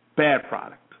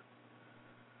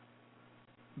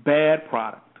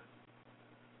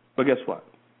 But guess what?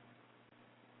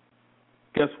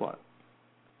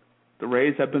 The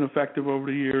Rays have been effective over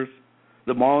the years.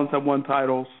 The Marlins have won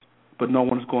titles, but no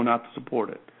one is going out to support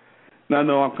it. Now, I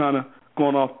know I'm kind of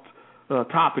going off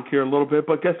topic here a little bit,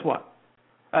 but guess what?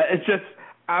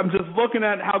 I'm just looking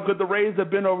at how good the Rays have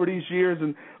been over these years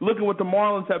and looking what the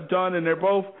Marlins have done, and they're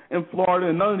both in Florida,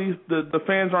 and none of the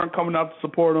fans aren't coming out to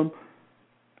support them.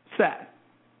 Sad.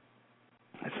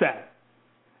 It's sad.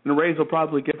 And the Rays will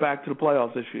probably get back to the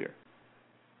playoffs this year.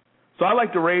 So I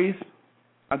like the Rays.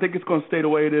 I think it's going to stay the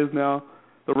way it is now.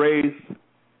 The Rays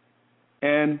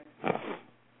and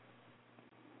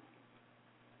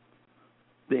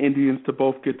the Indians to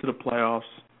both get to the playoffs.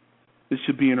 This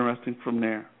should be interesting from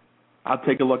there. I'll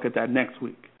take a look at that next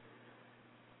week.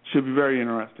 Should be very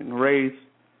interesting. The Rays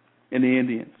and the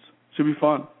Indians. Should be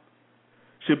fun.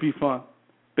 Should be fun.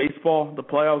 Baseball, the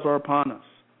playoffs are upon us.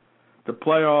 The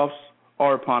playoffs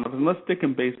are upon us. And let's stick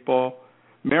in baseball.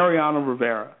 Mariano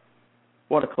Rivera.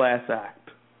 What a class act.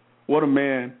 What a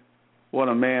man. What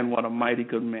a man. What a mighty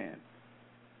good man.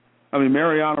 I mean,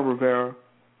 Mariano Rivera,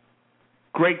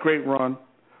 great run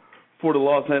for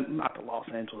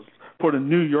for the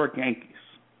New York Yankees.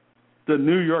 The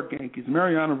New York Yankees.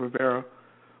 Mariano Rivera,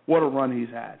 what a run he's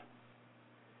had.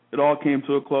 It all came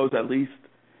to a close, at least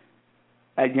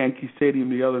at Yankee Stadium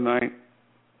the other night.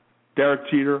 Derek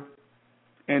Jeter,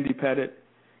 Andy Pettitte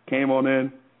came on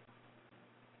in,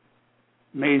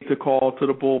 made the call to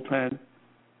the bullpen,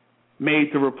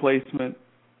 made the replacement.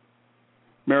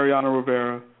 Mariano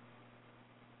Rivera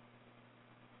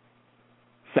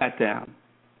sat down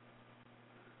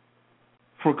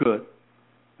for good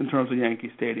in terms of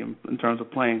Yankee Stadium, in terms of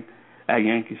playing at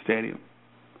Yankee Stadium.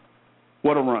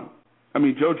 What a run. I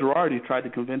mean, Joe Girardi tried to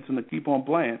convince him to keep on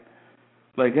playing.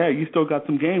 Like, hey, you still got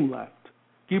some game left.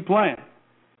 Keep playing.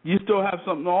 You still have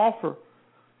something to offer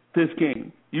this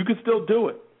game. You can still do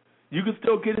it. You can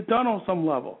still get it done on some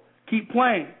level. Keep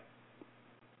playing.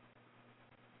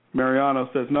 Mariano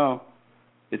says, no,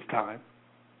 it's time.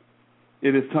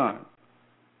 It is time.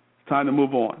 It's time to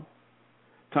move on.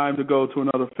 Time to go to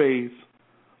another phase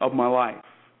of my life.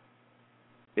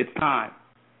 It's time.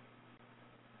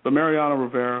 But Mariano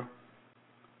Rivera,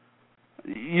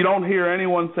 you don't hear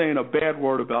anyone saying a bad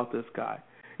word about this guy.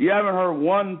 You haven't heard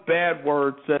one bad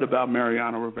word said about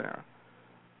Mariano Rivera.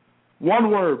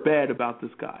 One word bad about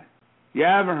this guy. You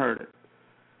haven't heard it.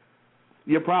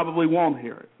 You probably won't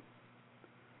hear it.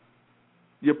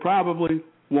 You probably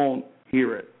won't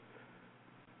hear it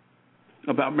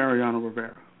about Mariano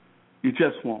Rivera. You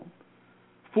just won't.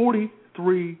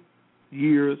 43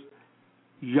 years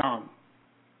young.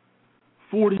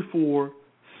 44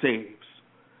 saves.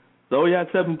 Though he had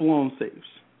 7 blown saves.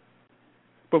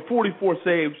 But 44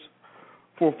 saves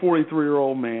for a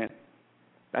 43-year-old man,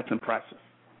 that's impressive.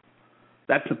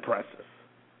 That's impressive.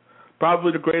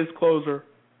 Probably the greatest closer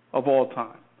of all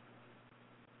time.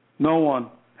 No one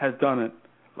has done it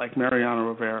like Mariano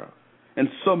Rivera in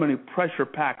so many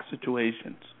pressure-packed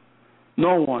situations.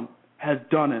 No one has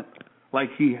done it like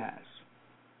he has.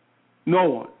 No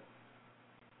one.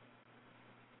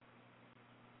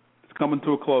 It's coming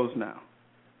to a close now.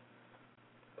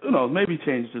 Who knows? Maybe he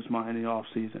changes his mind in the off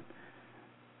season.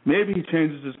 Maybe he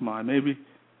changes his mind. Maybe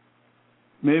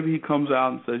he comes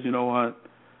out and says, you know what?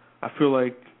 I feel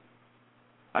like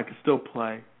I can still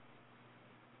play.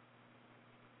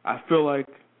 I feel like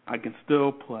I can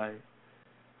still play.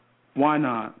 Why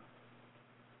not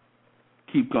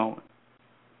keep going?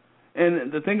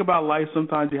 And the thing about life,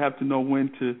 sometimes you have to know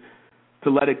when to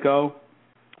let it go.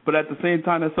 But at the same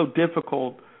time, it's so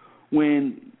difficult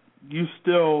when you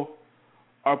still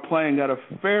are playing at a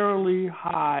fairly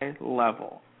high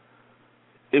level.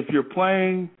 If you're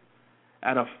playing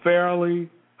at a fairly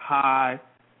high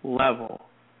level,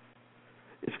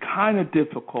 it's kind of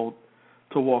difficult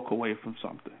to walk away from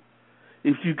something.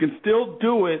 If you can still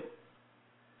do it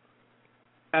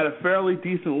at a fairly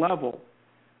decent level,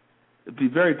 it'd be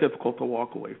very difficult to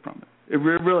walk away from it. It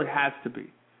really has to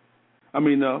be. I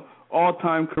mean, the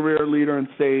all-time career leader in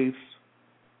saves,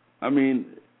 I mean,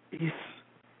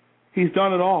 he's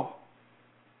done it all.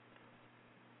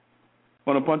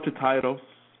 Won a bunch of titles.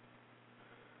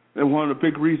 And one of the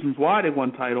big reasons why they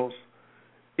won titles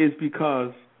is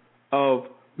because of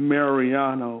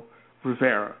Mariano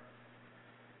Rivera.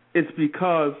 It's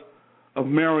because of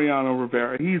Mariano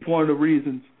Rivera. He's one of the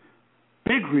reasons,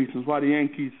 big reasons, why the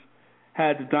Yankees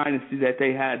had the dynasty that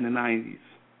they had in the 90s.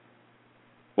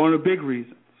 One of the big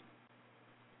reasons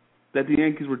that the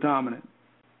Yankees were dominant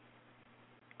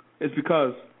is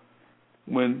because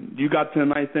when you got to the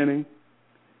ninth inning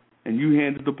and you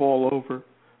handed the ball over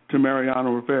to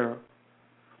Mariano Rivera,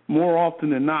 more often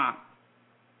than not,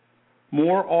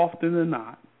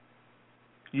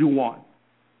 you won.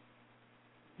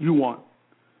 You won.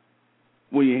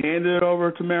 When you handed it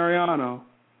over to Mariano,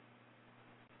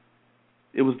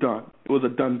 it was done. It was a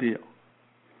done deal.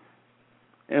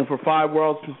 And for 5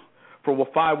 World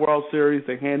Series,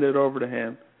 they handed it over to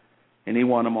him, and he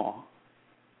won them all.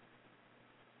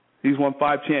 He's won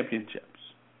 5 championships.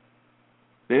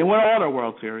 They didn't win all their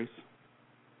World Series.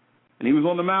 And he was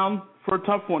on the mound for a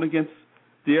tough one against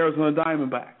the Arizona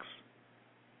Diamondbacks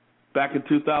back in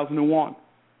 2001.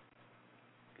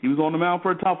 He was on the mound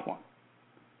for a tough one.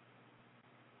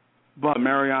 But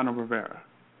Mariano Rivera,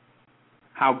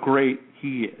 how great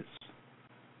he is.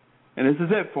 And this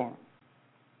is it for him.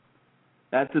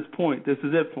 At this point, this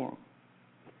is it for him.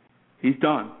 He's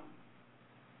done.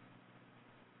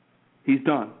 He's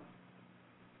done.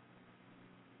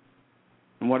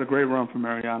 And what a great run for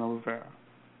Mariano Rivera.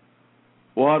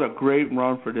 What a great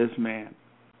run for this man.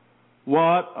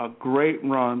 What a great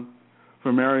run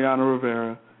for Mariano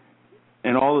Rivera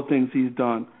and all the things he's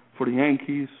done for the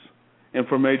Yankees and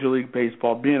for Major League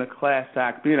Baseball, being a class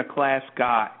act, being a class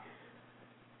guy.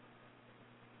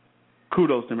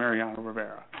 Kudos to Mariano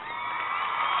Rivera.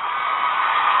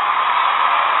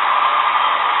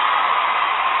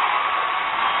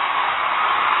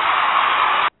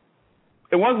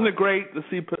 It wasn't great to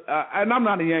see, and I'm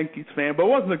not a Yankees fan, but it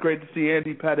wasn't great to see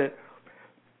Andy Pettitte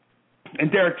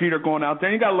and Derek Jeter going out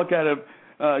there. You got to look at it,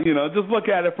 just look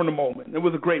at it from the moment. It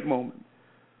was a great moment,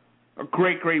 a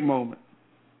great, great moment.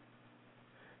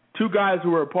 Two guys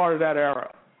who were a part of that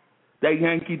era, that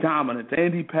Yankee dominance,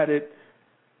 Andy Pettitte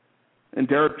and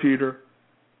Derek Jeter,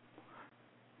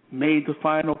 made the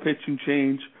final pitching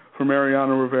change for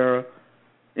Mariano Rivera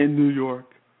in New York.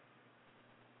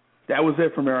 That was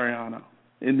it for Mariano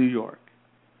in New York.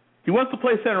 He wants to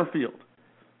play center field.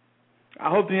 I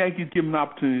hope the Yankees give him an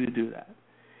opportunity to do that.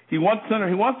 He wants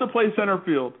to play center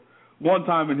field one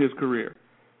time in his career.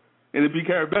 And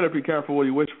better be careful what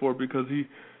you wish for, because he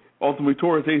ultimately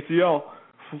tore his ACL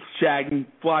shagging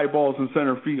fly balls in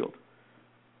center field.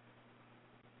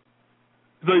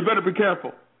 So you better be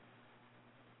careful.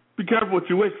 Be careful what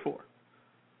you wish for.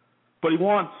 But he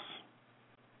wants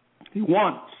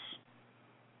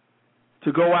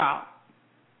to go out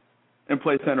and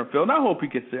play center field. And I hope he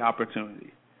gets the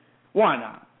opportunity. Why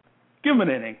not? Give him an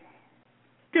inning.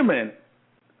 Give him an inning.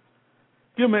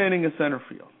 Give him an inning in center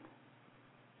field.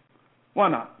 Why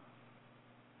not?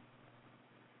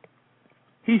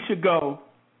 He should go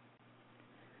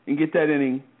and get that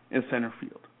inning in center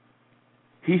field.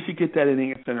 He should get that inning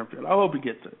in center field. I hope he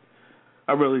gets it.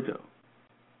 I really do.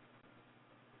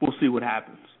 We'll see what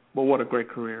happens. But what a great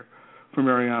career for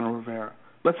Mariano Rivera.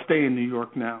 Let's stay in New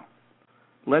York now.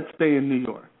 Let's stay in New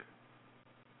York.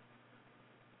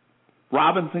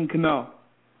 Robinson Cano.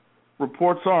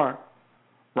 Reports are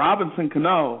Robinson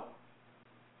Cano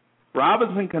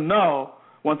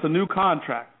wants a new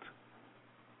contract.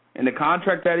 And the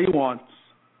contract that he wants,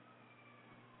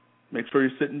 make sure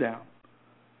you're sitting down,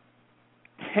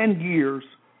 10 years,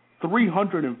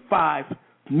 $305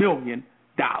 million.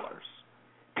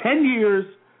 10 years,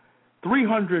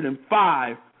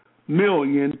 $305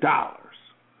 million.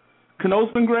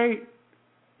 Cano's been great.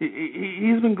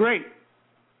 He's been great.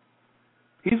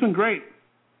 He's been great.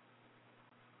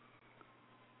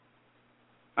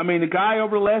 I mean, the guy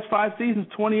over the last 5 seasons,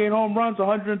 28 home runs,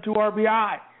 102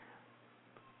 RBI.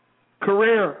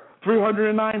 Career,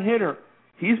 309 hitter.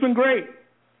 He's been great.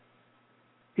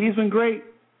 He's been great.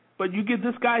 But you give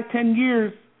this guy 10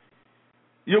 years,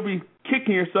 you'll be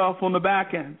kicking yourself on the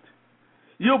back end.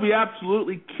 You'll be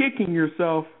absolutely kicking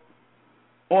yourself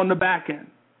on the back end.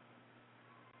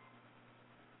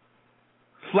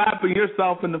 Slapping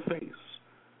yourself in the face.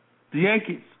 The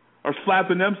Yankees are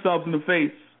slapping themselves in the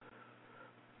face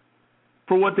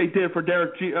for what they did for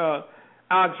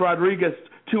Alex Rodriguez,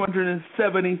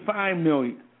 $275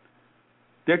 million.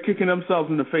 They're kicking themselves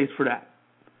in the face for that.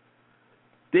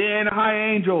 The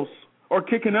Anaheim Angels are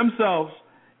kicking themselves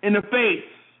in the face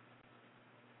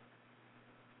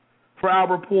for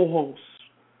Albert Pujols,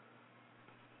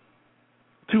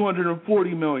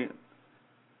 $240 million.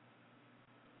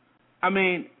 I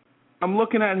mean, I'm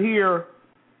looking at here,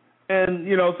 and,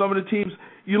 some of the teams,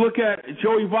 you look at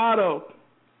Joey Votto.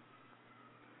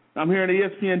 I'm here at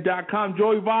ESPN.com.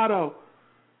 Joey Votto,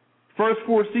 first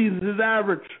 4 seasons, his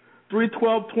average,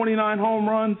 312, 29 home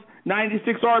runs,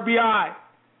 96 RBI.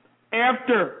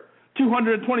 After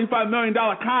 $225 million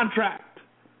contract.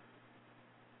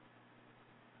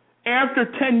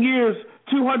 After 10 years,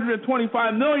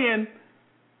 $225 million,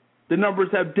 the numbers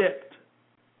have dipped.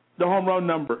 The home run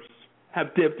numbers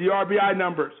have dipped. The RBI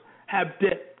numbers have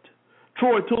dipped.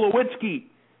 Troy Tulowitzki,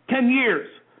 10 years,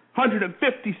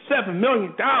 $157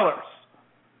 million.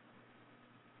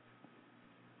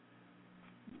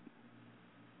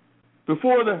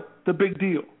 Before the big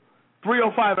deal,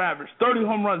 305 average, 30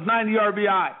 home runs, 90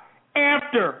 RBI.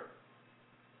 After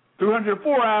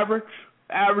 304 average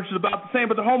is about the same,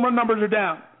 but the home run numbers are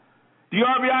down. The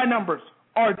RBI numbers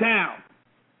are down.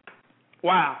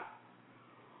 Wow.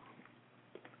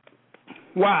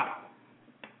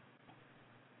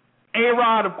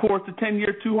 A-Rod, of course, the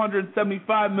 10-year,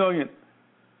 $275 million.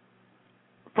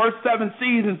 First 7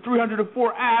 seasons,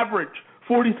 304 average,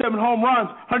 47 home runs,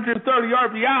 130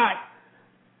 RBI.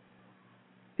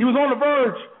 He was on the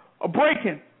verge of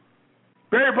breaking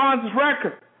Barry Bonds'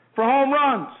 record for home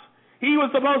runs. He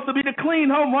was supposed to be the clean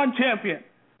home run champion.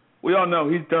 We all know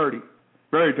he's dirty,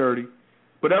 very dirty.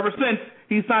 But ever since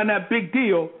he signed that big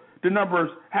deal, the numbers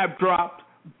have dropped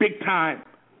big time.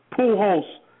 Pujols,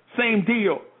 same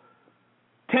deal.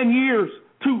 10 years,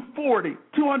 $240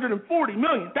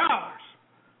 million.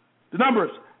 The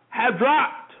numbers have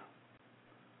dropped.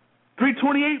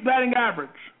 328 batting average,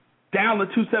 down to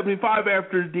 275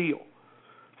 after the deal.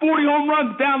 40 home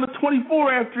runs, down to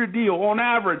 24 after the deal on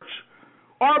average.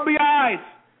 RBIs,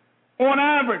 on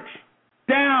average,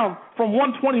 down from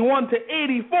 121 to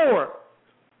 84.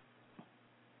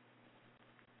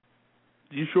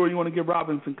 You sure you want to give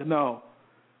Robinson Cano?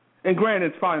 And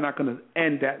granted, it's probably not going to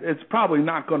end that. It's probably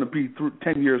not going to be through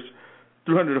 10 years,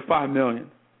 $305 million.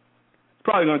 It's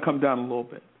probably going to come down a little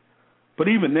bit. But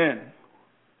even then,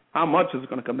 how much is it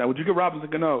going to come down? Would you give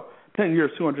Robinson Cano 10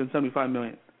 years, $275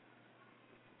 million?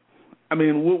 I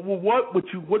mean,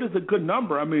 what is a good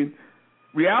number? I mean,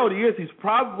 reality is he's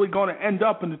probably going to end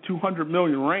up in the $200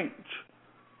 million range.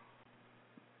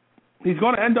 He's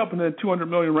going to end up in the $200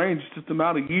 million range, just the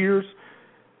amount of years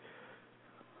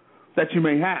that you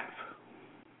may have.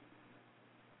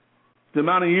 The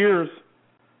amount of years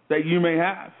that you may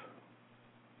have.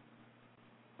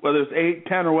 Whether it's 8,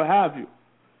 10, or what have you.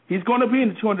 He's going to be in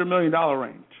the $200 million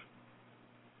range.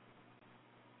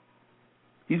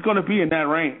 He's going to be in that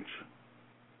range.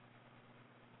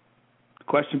 The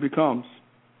question becomes,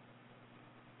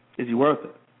 is he worth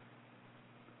it?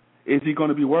 Is he going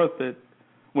to be worth it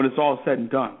when it's all said and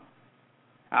done?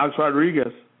 Alex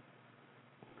Rodriguez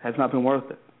has not been worth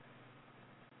it.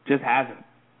 Just hasn't.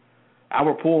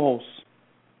 Albert Pujols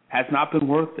has not been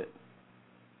worth it.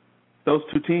 Those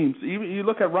two teams. Even you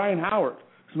look at Ryan Howard,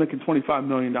 who's making $25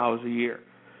 million a year.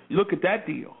 You look at that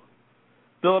deal.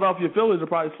 Philadelphia Phillies are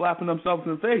probably slapping themselves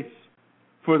in the face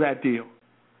for that deal.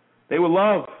 They would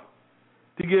love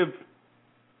to give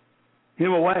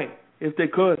him away if they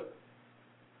could.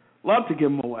 Love to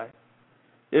give him away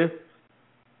if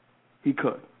he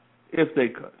could, if they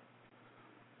could.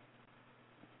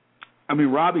 I mean,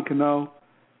 Robbie Cano,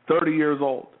 30 years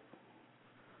old.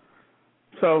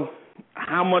 So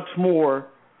how much more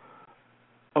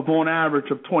of on average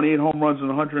of 28 home runs and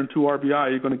 102 RBI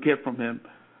are you going to get from him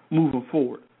moving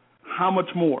forward? How much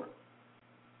more?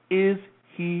 Is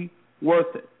he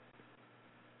worth it?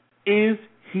 Is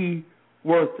he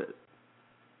worth it?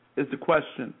 Is the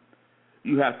question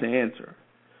you have to answer.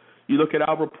 You look at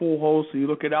Albert Pujols and you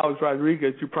look at Alex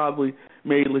Rodriguez, you probably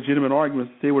made legitimate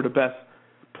arguments that they were the best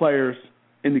players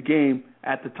in the game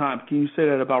at the time. Can you say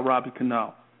that about Robbie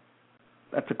Cano?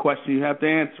 That's a question you have to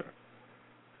answer.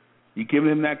 You give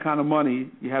him that kind of money,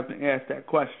 you have to ask that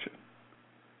question.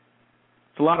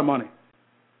 It's a lot of money.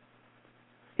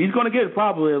 He's going to get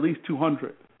probably at least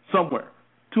 200 somewhere,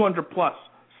 200 plus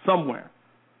somewhere.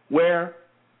 Where?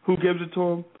 Who gives it to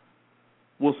him?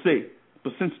 We'll see.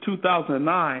 But since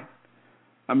 2009,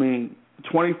 I mean,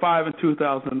 25 and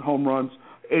 2,000 home runs,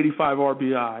 85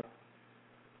 RBI,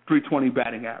 320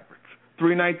 batting average.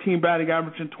 319 batting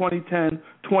average in 2010,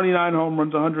 29 home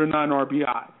runs, 109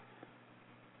 RBI.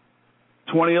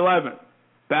 2011,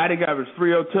 batting average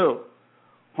 302.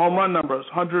 Home run numbers,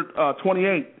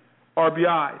 28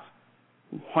 RBIs,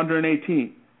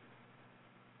 118.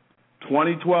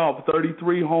 2012,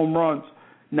 33 home runs,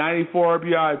 94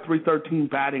 RBI, 313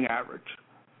 batting average.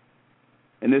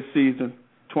 And this season,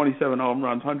 27 home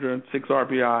runs, 106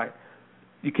 RBI.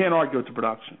 You can't argue with the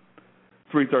production.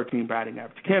 313 batting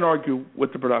average. You can't argue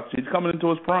with the production. He's coming into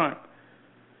his prime.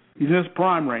 He's in his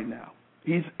prime right now.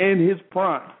 He's in his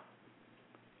prime.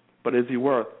 But is he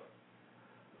worth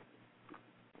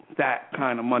that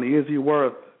kind of money? Is he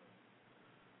worth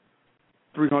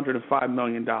 $305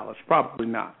 million? Probably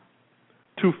not.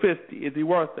 $250. Is he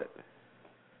worth it?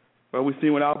 Well, we've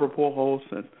seen with Albert Pujols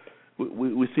and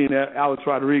we've seen Alex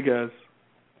Rodriguez.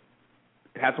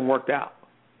 It hasn't worked out.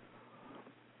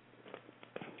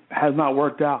 It has not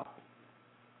worked out.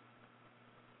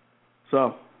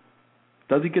 So,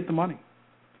 does he get the money?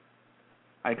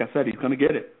 Like I said, he's going to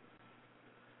get it.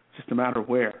 It's just a matter of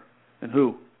where and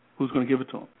who. Who's going to give it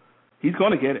to him? He's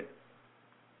going to get it.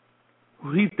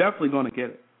 He's definitely going to get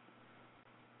it.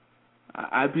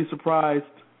 I'd be surprised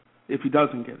if he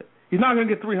doesn't get it. He's not going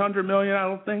to get $300 million, I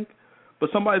don't think, but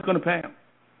somebody's going to pay him.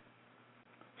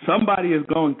 Somebody is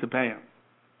going to pay him.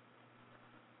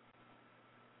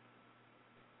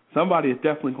 Somebody is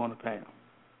definitely going to pay him.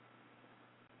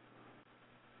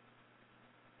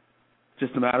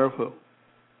 Just a matter of who.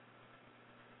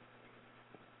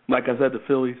 Like I said, the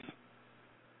Phillies,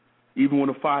 even with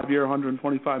a 5-year,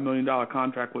 $125 million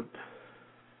contract with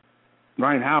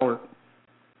Ryan Howard,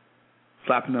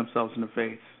 slapping themselves in the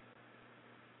face.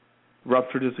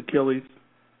 Ruptured his Achilles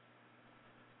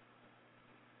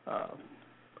a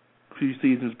few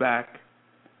seasons back.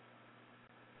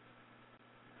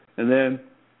 And then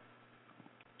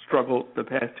struggled the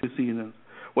past 2 seasons.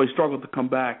 Well, he struggled to come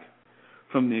back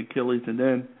from the Achilles, and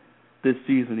then this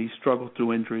season he struggled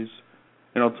through injuries,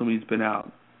 and ultimately he's been out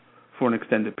for an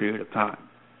extended period of time.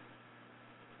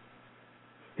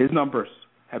 His numbers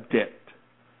have dipped.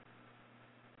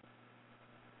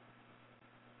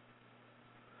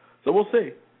 So we'll see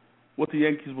what the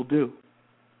Yankees will do.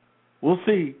 We'll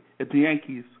see if the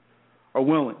Yankees are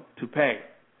willing to pay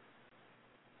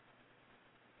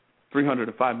 $300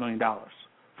 to $5 million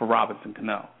for Robinson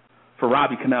Cano. For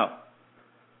Robbie Cano.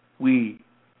 We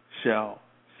shall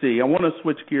see. I want to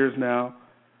switch gears now,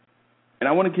 and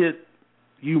I want to get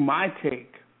you my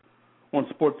take on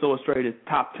Sports Illustrated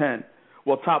top 10,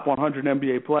 top 100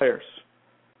 NBA players.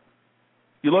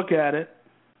 You look at it,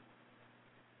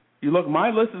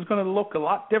 my list is going to look a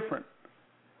lot different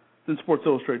than Sports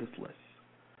Illustrated's list.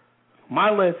 My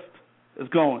list is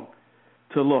going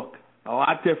to look a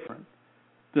lot different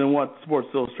than what Sports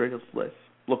Illustrated's list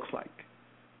looks like.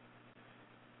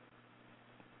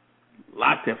 A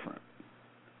lot different.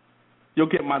 You'll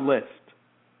get my list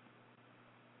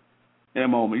in a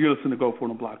moment. You're listening to Go For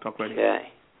It on Blog Talk Radio. Okay.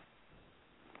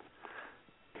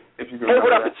 Hey,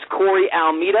 what up? It's Corey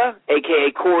Almeida,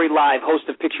 a.k.a. Corey Live, host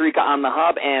of Picturica on the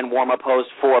Hub and warm-up host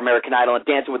for American Idol and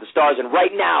Dancing with the Stars. And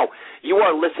right now, you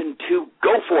are listening to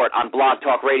Go For It on Blog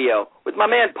Talk Radio with my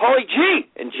man, Paulie G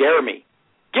and Jeremy.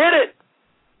 Get it!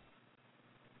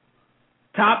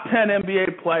 Top 10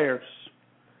 NBA players.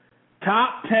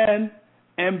 Top 10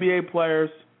 NBA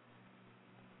players.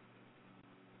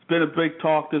 It's been a big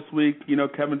talk this week. You know,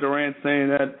 Kevin Durant saying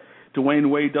that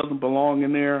Dwayne Wade doesn't belong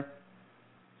in there.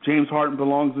 James Harden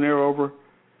belongs in there over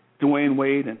Dwayne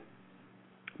Wade, and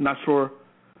I'm not sure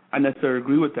I necessarily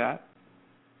agree with that.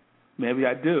 Maybe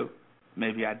I do.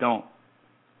 Maybe I don't.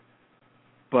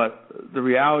 But the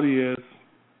reality is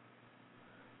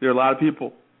there are a lot of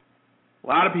people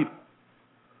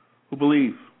who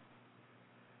believe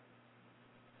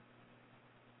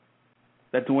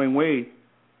that Dwayne Wade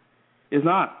is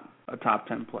not a top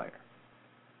 10 player.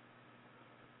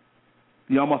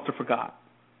 Y'all must have forgot.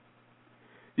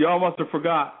 Y'all must have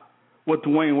forgot what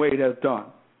Dwayne Wade has done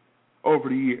over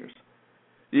the years.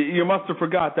 You must have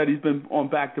forgot that he's been on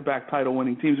back-to-back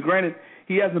title-winning teams. Granted,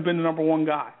 he hasn't been the number one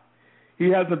guy. He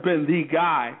hasn't been the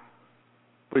guy,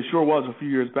 but he sure was a few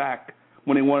years back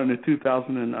when he won in the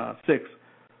 2006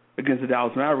 against the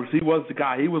Dallas Mavericks. He was the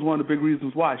guy. He was one of the big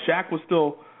reasons why. Shaq was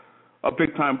still a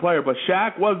big-time player, but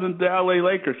Shaq wasn't the L.A.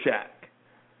 Lakers Shaq.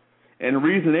 And the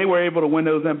reason they were able to win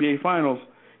those NBA Finals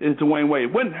is Dwayne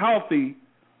Wade. When healthy,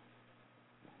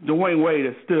 Dwayne Wade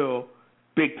is still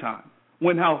big time.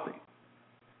 When healthy.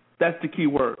 That's the key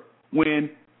word. When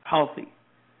healthy.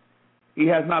 He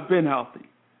has not been healthy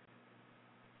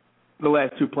the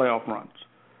last 2 playoff runs.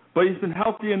 But he's been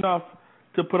healthy enough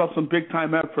to put up some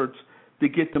big-time efforts to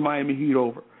get the Miami Heat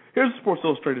over. Here's the Sports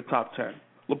Illustrated top 10.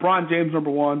 LeBron James, number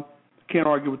 1. Can't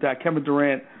argue with that. Kevin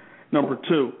Durant, number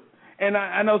 2. And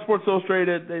I know Sports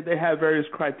Illustrated, they have various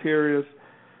criteria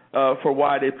for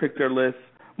why they pick their list.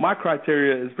 My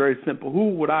criteria is very simple.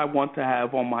 Who would I want to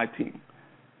have on my team?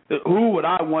 Who would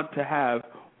I want to have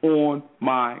on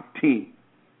my team?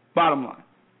 Bottom line.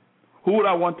 Who would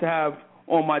I want to have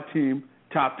on my team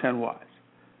top 10-wise?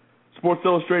 Sports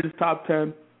Illustrated's top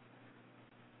 10.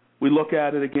 We look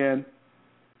at it again.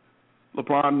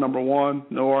 LeBron, number 1.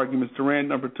 No arguments. Durant,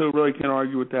 number 2. Really can't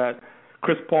argue with that.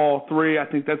 Chris Paul, 3. I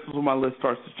think that's when my list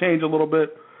starts to change a little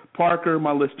bit. Parker,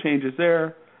 my list changes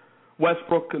there.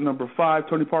 Westbrook at number 5,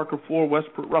 Tony Parker 4,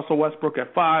 Russell Westbrook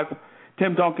at 5,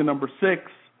 Tim Duncan number 6.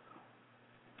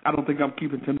 I don't think I'm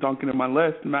keeping Tim Duncan in my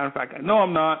list. As a matter of fact, I know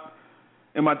I'm not.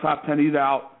 In my top 10, he's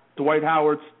out. Dwight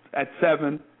Howard's at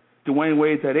 7, Dwayne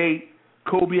Wade's at 8,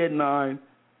 Kobe at 9,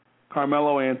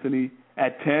 Carmelo Anthony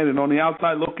at 10, and on the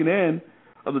outside looking in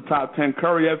of the top 10,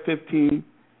 Curry at 15,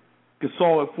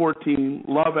 Gasol at 14,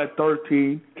 Love at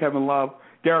 13, Kevin Love,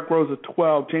 Derrick Rose at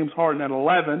 12, James Harden at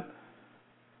 11,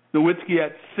 Nowitzki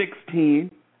at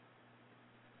 16.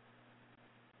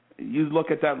 You look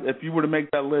at that, if you were to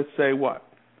make that list, say what?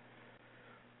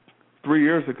 3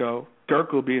 years ago,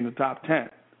 Dirk would be in the top 10.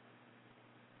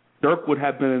 Dirk would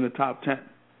have been in the top 10.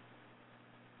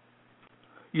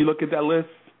 You look at that list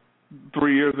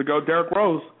 3 years ago, Derrick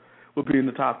Rose would be in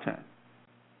the top 10.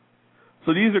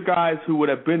 So these are guys who would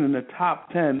have been in the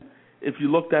top 10 if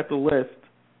you looked at the list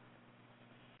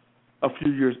a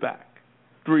few years back,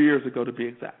 3 years ago to be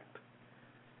exact.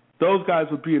 Those guys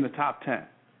would be in the top 10.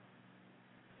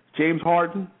 James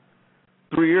Harden,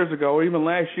 3 years ago, or even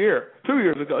last year, 2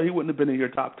 years ago, he wouldn't have been in your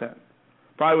top 10.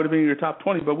 Probably would have been in your top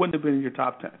 20, but wouldn't have been in your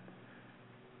top 10.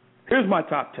 Here's my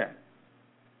top 10.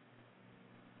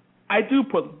 I do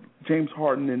put James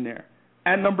Harden in there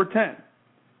at number 10.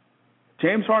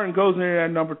 James Harden goes in there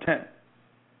at number 10.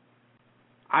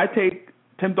 I take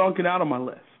Tim Duncan out of my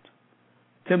list.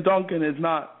 Tim Duncan is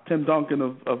not Tim Duncan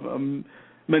of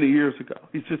many years ago.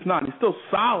 He's just not. He's still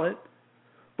solid,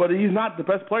 but he's not the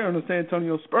best player on the San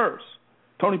Antonio Spurs.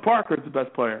 Tony Parker is the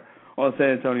best player on the San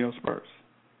Antonio Spurs.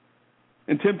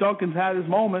 And Tim Duncan's had his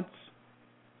moments,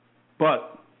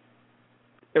 but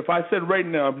if I said right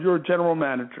now, if you're a general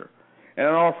manager and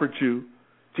I offered you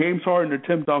James Harden or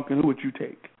Tim Duncan, who would you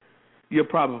take? You'll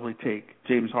probably take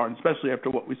James Harden, especially after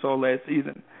what we saw last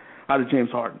season out of James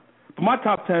Harden. But my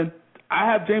top 10, I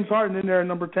have James Harden in there at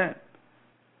number 10.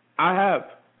 I have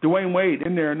Dwayne Wade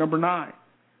in there at number 9.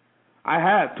 I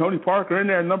have Tony Parker in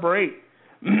there at number 8.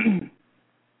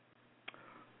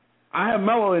 I have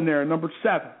Melo in there at number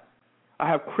 7. I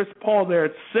have Chris Paul there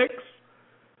at 6.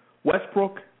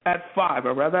 Westbrook at 5.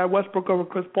 I'd rather have Westbrook over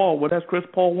Chris Paul. What does Chris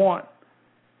Paul want?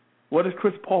 What does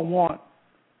Chris Paul want?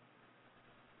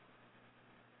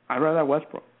 I'd rather have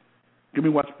Westbrook. Give me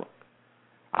Westbrook.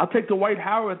 I'll take Dwight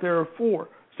Howard there at 4.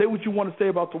 Say what you want to say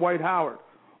about Dwight Howard.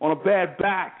 On a bad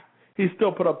back, he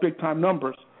still put up big-time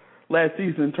numbers last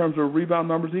season in terms of rebound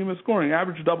numbers, even scoring.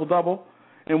 Average double-double,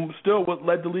 and still what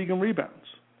led the league in rebounds.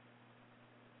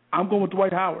 I'm going with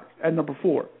Dwight Howard at number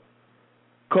 4.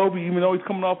 Kobe, even though he's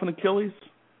coming off an Achilles,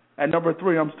 at number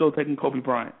 3, I'm still taking Kobe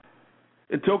Bryant.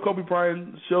 Until Kobe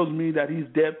Bryant shows me that he's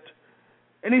dipped,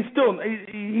 and he's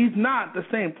not the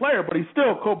same player, but he's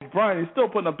still Kobe Bryant. He's still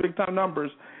putting up big-time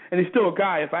numbers, and he's still a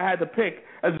guy. If I had to pick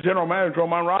as a general manager on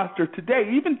my roster today,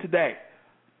 even today,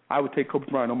 I would take Kobe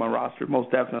Bryant on my roster,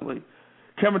 most definitely.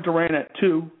 Kevin Durant at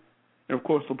 2, and, of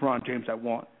course, LeBron James at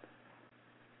 1.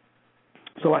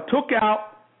 So I took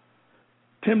out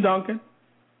Tim Duncan.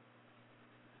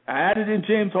 I added in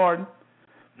James Harden.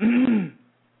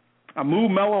 I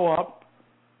moved Melo up.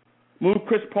 Moved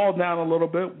Chris Paul down a little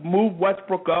bit. Moved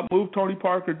Westbrook up. Moved Tony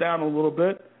Parker down a little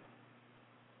bit.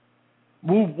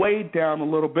 Moved Wade down a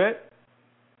little bit.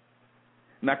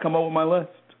 And I come up with my list.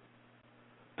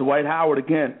 Dwight Howard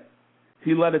again.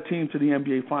 He led a team to the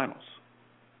NBA Finals.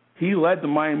 He led the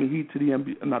Miami Heat to the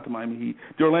NBA, not the Miami Heat,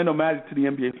 the Orlando Magic to the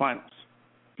NBA Finals.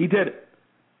 He did it.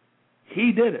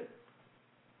 He did it.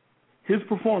 His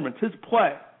performance, his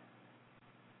play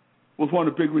was one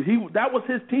of the big reasons. That was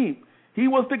his team. He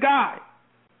was the guy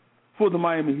for the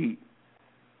Miami Heat.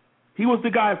 He was the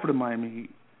guy for the Miami Heat.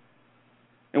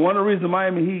 And one of the reasons the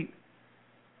Miami Heat,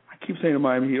 I keep saying the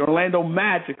Miami Heat, Orlando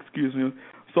Magic, excuse me,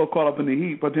 so caught up in the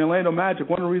Heat, but the Orlando Magic,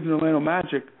 one of the reasons the Orlando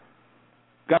Magic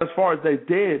got as far as they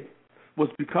did was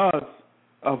because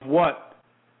of what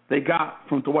they got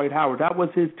from Dwight Howard. That was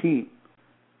his team.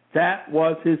 That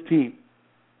was his team.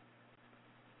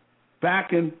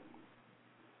 Back in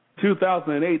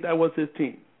 2008, that was his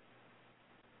team.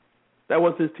 That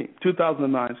was his team.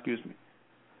 2009, excuse me.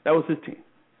 That was his team.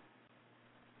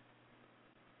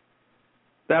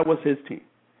 That was his team.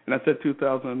 And I said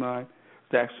 2009. It's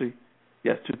actually,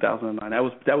 yes, 2009.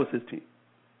 That was his team.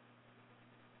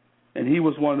 And he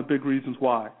was one of the big reasons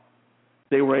why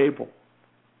they were able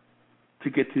to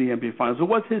get to the NBA Finals. It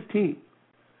was his team.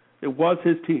 It was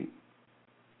his team.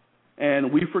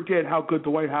 And we forget how good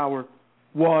Dwight Howard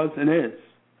was and is.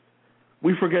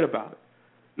 We forget about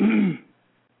it.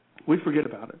 We forget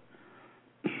about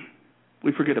it.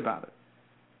 We forget about it.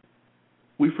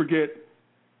 We forget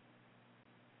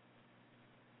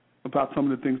about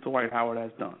some of the things Dwight Howard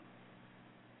has done.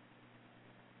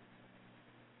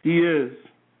 He is,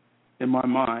 in my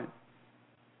mind,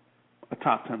 a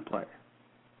top 10 player.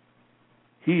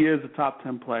 He is a top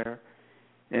 10 player,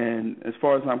 and as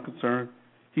far as I'm concerned,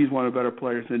 he's one of the better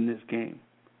players in this game.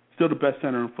 Still the best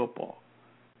center in football.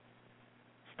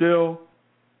 Still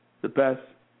the best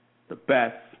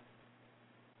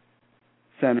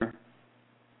center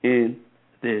in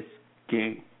this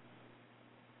game.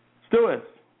 Still is.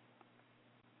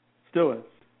 Still is.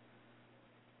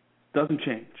 Doesn't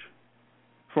change,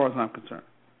 as far as I'm concerned.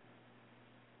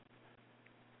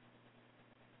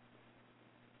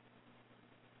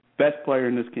 Best player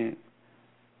in this game.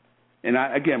 And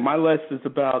again, my list is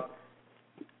about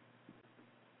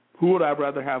who would I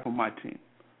rather have on my team.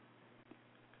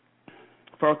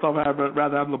 First off, I'd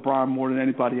rather have LeBron more than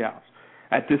anybody else.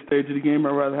 At this stage of the game,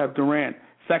 I'd rather have Durant.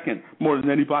 Second, more than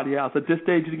anybody else. At this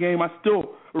stage of the game, I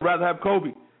still would rather have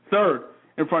Kobe. Third,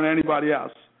 in front of anybody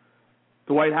else.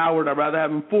 Dwight Howard, I'd rather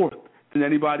have him fourth than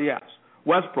anybody else.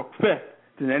 Westbrook, fifth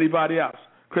than anybody else.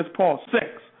 Chris Paul,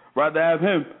 sixth. Rather have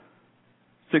him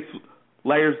 6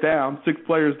 players down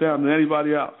than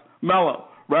anybody else. Melo,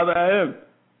 rather have him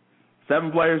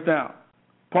 7 players down.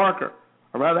 Parker,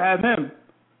 I'd rather have him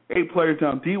 8 players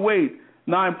down. D. Wade,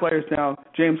 9 players down.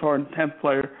 James Harden, 10th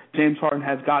player. James Harden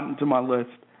has gotten to my list.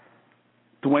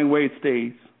 Dwayne Wade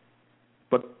stays,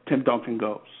 but Tim Duncan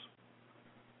goes.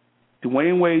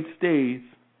 Dwayne Wade stays,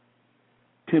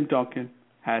 Tim Duncan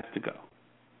has to go.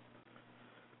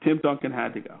 Tim Duncan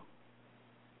had to go.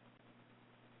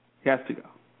 He has to go.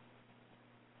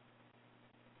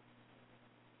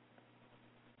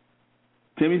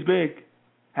 Timmy's big,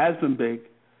 has been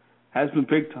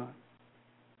big time,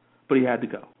 but he had to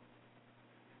go.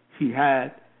 He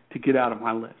had to get out of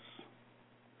my list.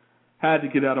 Had to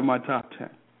get out of my top 10.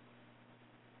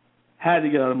 Had to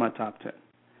get out of my top 10.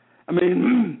 I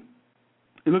mean,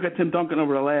 you look at Tim Duncan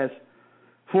over the last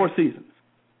 4 seasons.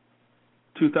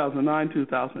 2009,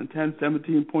 2010,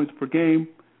 17 points per game,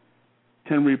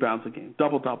 10 rebounds a game,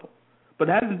 double-double. But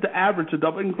hasn't the average a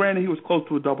double? And granted, he was close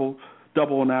to a double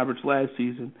on average last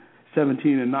season,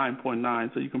 17 and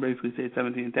 9.9, so you can basically say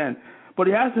 17 and 10. But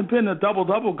he hasn't been a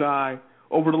double-double guy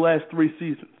over the last 3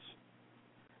 seasons.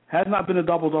 Has not been a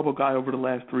double-double guy over the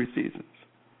last 3 seasons.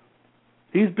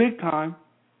 He's big time,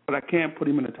 but I can't put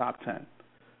him in the top 10.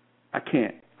 I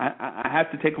can't. I have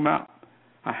to take him out.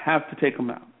 I have to take him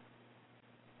out.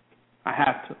 I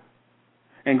have to.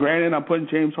 And granted, I'm putting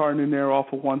James Harden in there off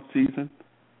of 1 season.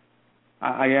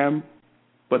 I am,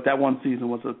 but that 1 season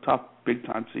was a tough,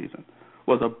 big-time season.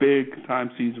 Was a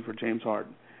big-time season for James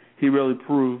Harden. He really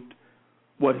proved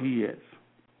what he is.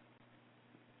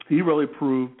 He really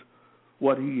proved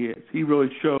what he is. He really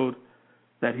showed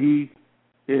that he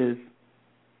is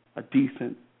a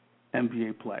decent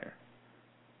NBA player.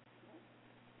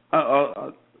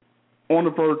 On the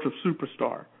verge of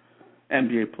superstar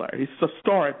NBA player. He's a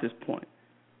star at this point.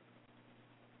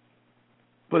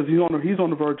 But he's on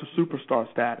the verge of superstar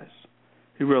status.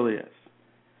 He really is.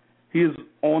 He is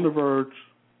on the verge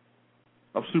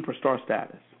of superstar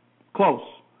status. Close,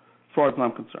 as far as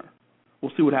I'm concerned.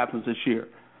 We'll see what happens this year.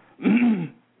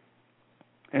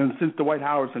 And since Dwight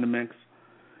Howard's in the mix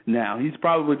now, he's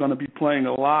probably going to be playing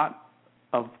a lot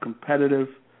of competitive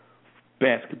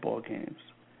basketball games.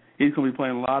 He's going to be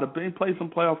playing he played some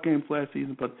playoff games last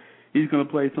season, but he's going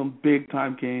to play some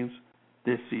big-time games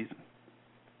this season.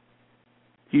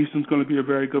 Houston's going to be a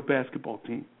very good basketball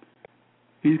team.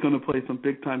 He's going to play some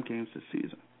big-time games this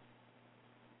season.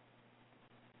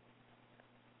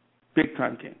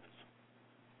 Big-time games.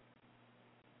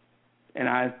 And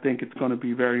I think it's going to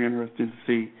be very interesting to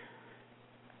see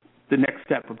the next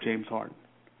step of James Harden.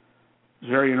 It's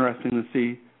very interesting to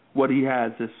see what he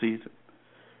has this season.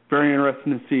 Very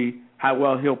interesting to see how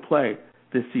well he'll play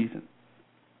this season.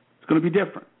 It's going to be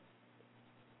different.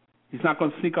 He's not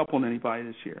going to sneak up on anybody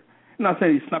this year. I'm not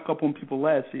saying he snuck up on people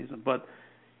last season, but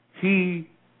he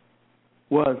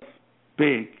was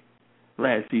big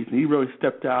last season. He really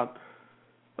stepped out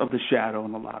of the shadow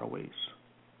in a lot of ways.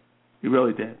 He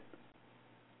really did.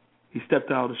 He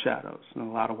stepped out of the shadows in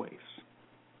a lot of ways.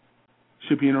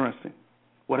 Should be interesting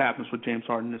what happens with James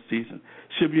Harden this season.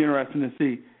 Should be interesting to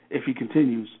see if he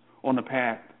continues on the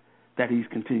path that he's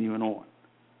continuing on.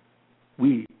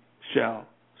 We shall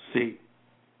see.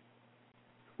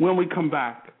 When we come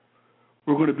back,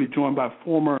 we're going to be joined by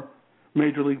former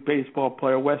Major League Baseball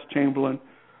player Wes Chamberlain,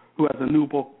 who has a new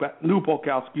book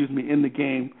out, in the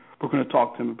game. We're going to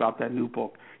talk to him about that new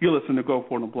book. You're listening to Go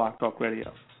For It on Block Talk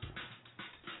Radio.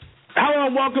 Hello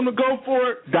and welcome to Go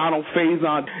For It. Donald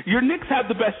Faison. Your Knicks have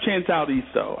the best chance out east,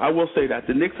 though. I will say that.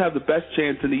 The Knicks have the best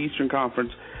chance in the Eastern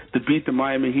Conference to beat the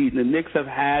Miami Heat. And the Knicks have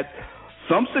had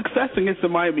some success against the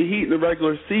Miami Heat in the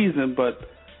regular season, but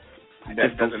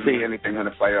that doesn't mean anything when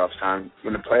the playoffs come.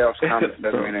 When the playoffs come, it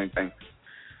doesn't mean anything.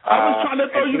 I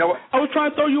was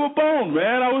trying to throw you a bone,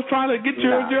 man. I was trying to get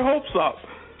your hopes up.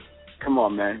 Come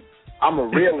on, man. I'm a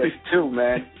realist too,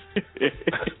 man.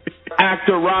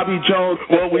 Actor Robbie Jones.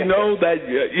 Well, we know that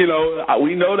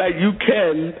you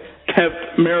can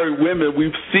marry women.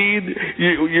 We've seen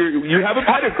you have a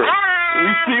pedigree.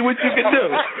 We see what you can do.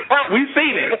 We've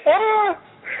seen it.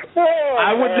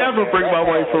 I would never bring my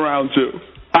wife around you.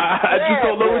 I just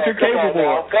don't know what you're capable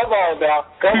of. Come on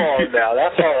now.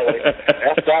 That's early.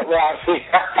 That's not Roxy.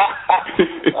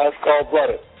 That's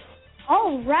cold-blooded.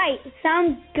 All right.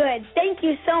 Sounds good. Thank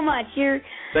you so much. You're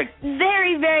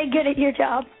very, very good at your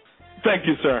job. Thank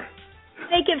you, sir.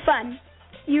 Make it fun.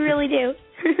 You really do.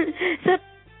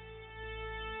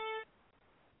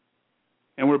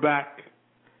 And we're back.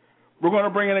 We're going to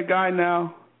bring in a guy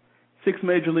now, 6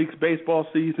 Major League Baseball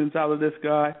seasons out of this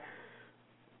guy.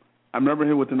 I remember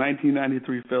him with the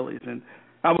 1993 Phillies, and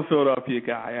I'm a Philadelphia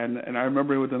guy, and I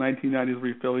remember him with the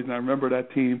 1993 Phillies, and I remember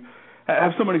that team. I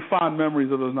have so many fond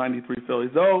memories of those 93 Phillies.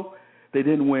 Though they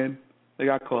didn't win, they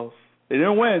got close. They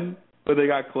didn't win, but they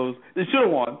got close. They should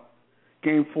have won.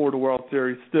 Game 4 of the World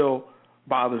Series still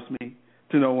bothers me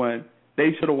to no end.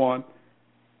 They should have won.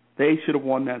 They should have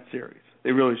won that series.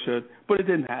 They really should, but it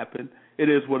didn't happen. It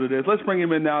is what it is. Let's bring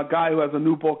him in now, a guy who has a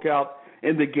new book out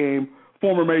in the game,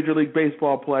 former Major League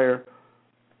Baseball player,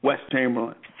 Wes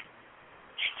Chamberlain.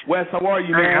 Wes, how are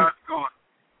you, man? Hey, how's it going?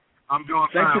 I'm doing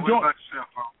fine. What about yourself,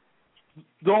 bro?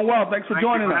 Doing well. Thanks for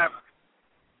joining us.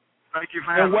 Thank you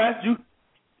for having me.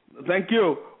 Thank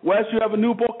you. Wes, you have a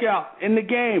new book out, In the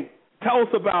Game. Tell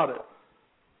us about it.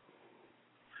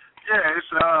 Yeah,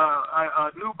 it's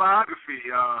a new biography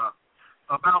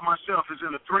about myself. It's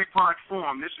in a 3-part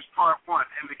form. This is part 1,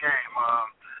 In the Game.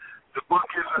 The book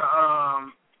is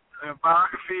a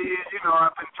biography. You know,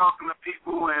 I've been talking to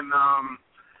people, and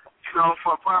you know,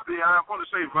 for probably, I want to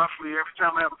say roughly every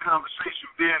time I have a conversation,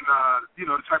 being you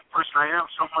know, the type of person I am,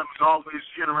 someone who's always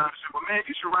getting around and say, well, man,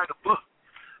 you should write a book.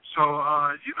 So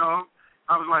you know,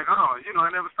 I was like, oh, you know,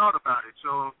 I never thought about it.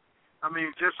 So I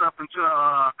mean, just up until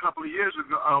a couple of years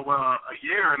ago, well, a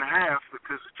year and a half,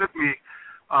 because it took me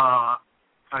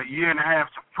a year and a half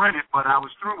to print it, but I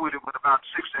was through with it with about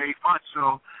 6 to 8 months.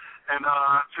 So, and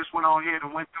just went on ahead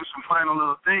and went through some final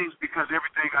little things, because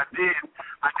everything I did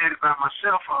it by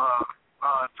myself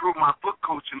through my book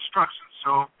coach instructions.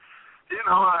 So, you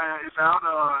know, it's out.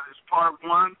 It's part 1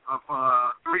 of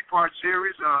a 3-part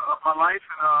series of my life,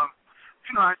 and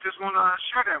you know, I just want to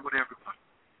share that with everyone.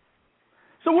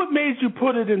 So what made you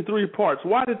put it in 3 parts?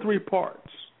 Why the 3 parts?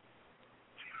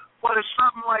 Well, it's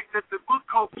something like that the book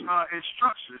coach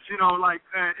instructs us. You know, like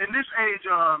in this age,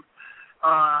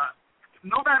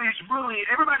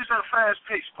 everybody's at a fast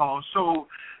pace, Paul. So,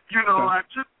 you know, I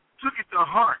took it to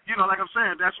heart. You know, like I'm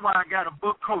saying, that's why I got a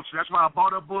book coach. That's why I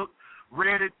bought a book,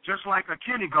 read it just like a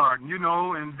kindergarten, you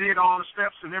know, and did all the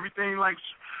steps and everything like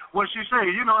what she say.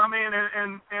 You know what I mean?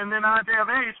 And in our day of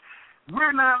age,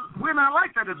 we're not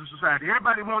like that as a society.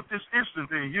 Everybody wants this instant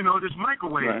thing, you know, this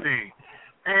microwave thing.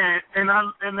 And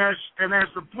as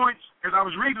the points, as I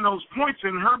was reading those points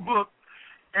in her book,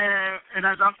 and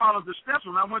as I followed the steps,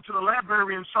 when I went to the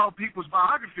library and saw people's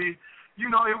biography, you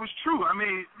know, it was true. I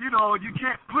mean, you know, you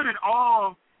can't put it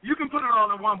all. You can put it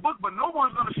all in one book, but no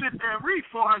one's going to sit there and read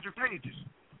 400 pages,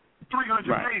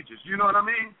 300 pages. You know what I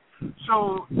mean?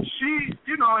 So she,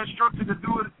 you know, instructed to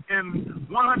do it in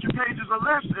 100 pages or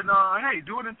less, and hey,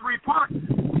 do it in 3 parts.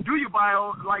 Do your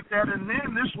bio like that, and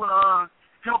then this will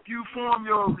help you form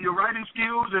your writing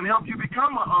skills and help you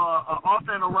become an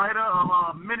author and a writer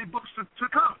of many books to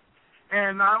come.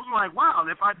 And I was like, wow,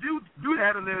 if I do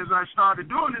that, and as I started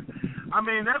doing it, I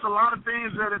mean, there's a lot of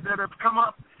things that have come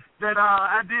up, that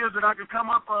ideas that I could come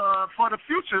up for the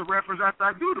future reference after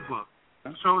I do the book.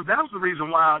 So that was the reason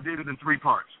why I did it in 3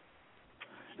 parts.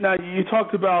 Now, you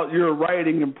talked about your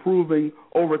writing improving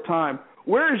over time.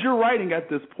 Where is your writing at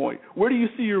this point? Where do you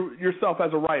see yourself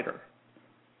as a writer?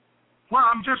 Well,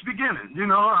 I'm just beginning. You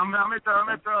know, I'm at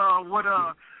what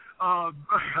I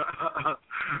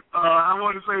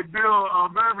want to say Bill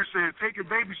Murray said, take your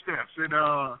baby steps. And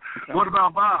what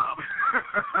about Bob?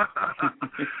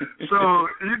 So,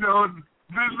 you know,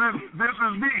 this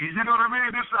is me. You know what I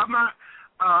mean? I'm not.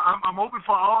 I'm open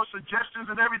for all suggestions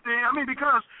and everything. I mean,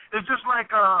 because it's just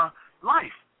like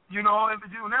life, you know.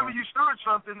 Whenever you start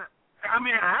something, I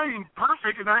mean, I ain't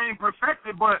perfect and I ain't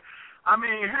perfected, but I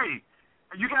mean, hey,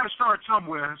 you got to start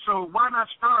somewhere. So why not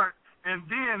start? And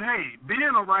then, hey,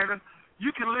 being a writer, you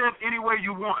can live any way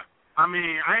you want. I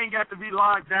mean, I ain't got to be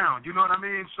locked down. You know what I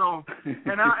mean? So,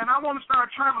 and I want to start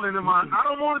traveling in my. I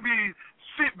don't want to be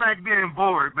sit back being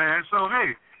bored, man. So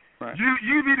hey. Right.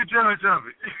 You be the judge of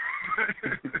it.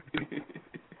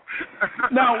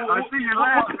 Now, I see you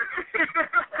laughing.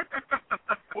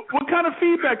 What kind of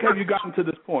feedback have you gotten to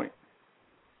this point?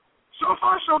 So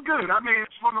far, so good. I mean,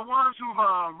 it's from the ones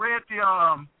who've read the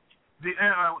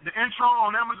intro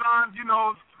on Amazon. You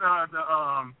know,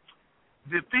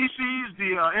 the theses,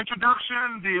 the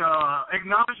introduction, the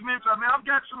acknowledgments. I mean, I've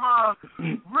got some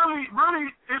really,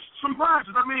 it's some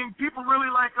prizes. I mean, people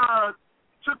really like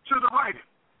took to the writing.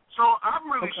 So I'm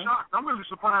really shocked. I'm really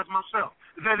surprised myself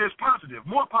that it's positive,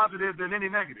 more positive than any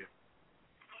negative.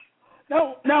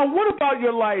 Now, what about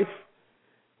your life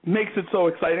makes it so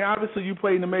exciting? Obviously, you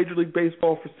played in the Major League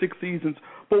Baseball for 6 seasons,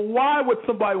 but why would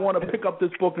somebody want to pick up this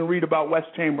book and read about Wes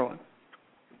Chamberlain?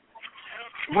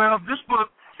 Well, this book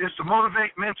is to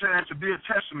motivate, mentor, and to be a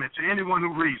testament to anyone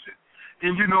who reads it.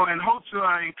 And, and hope to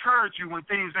encourage you when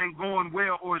things ain't going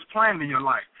well or is planned in your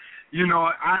life.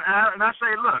 I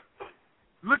say,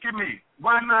 look at me.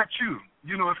 Why not you?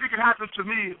 If it could happen to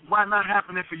me, why not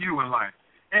happen it for you in life?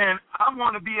 And I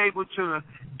want to be able to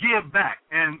give back.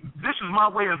 And this is my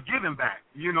way of giving back.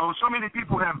 So many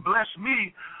people have blessed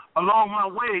me along my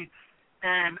way,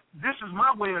 and this is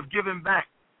my way of giving back,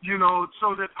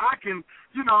 so that I can,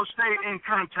 stay in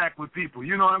contact with people.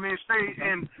 You know what I mean? Stay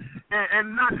in,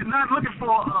 and not looking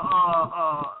for,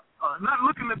 not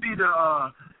looking to be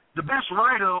the best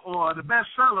writer or the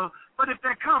best seller, but if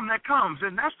that comes,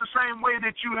 and that's the same way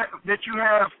that you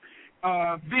have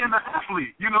being an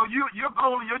athlete. Your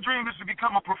goal and your dream is to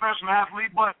become a professional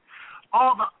athlete, but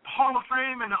all the Hall of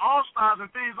Fame and the All-Stars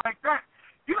and things like that,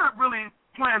 you're not really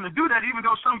planning to do that, even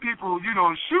though some people,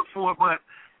 shoot for it. But,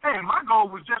 hey, my goal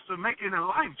was just to make it in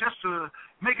life, just to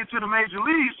make it to the major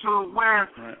leagues, to where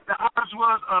the odds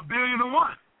was 1 billion to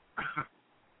 1.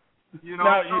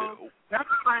 So that's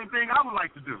the same thing I would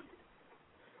like to do.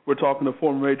 We're talking to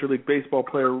former Major League Baseball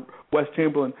player Wes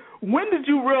Chamberlain. When did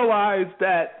you realize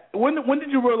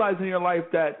in your life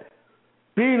that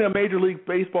being a Major League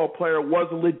Baseball player was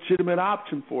a legitimate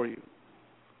option for you?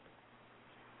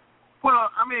 Well,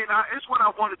 it's what I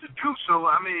wanted to do. So,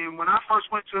 when I first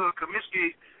went to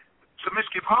Comiskey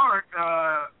Park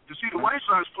to see the White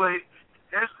Sox play,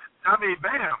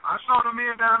 bam, I saw the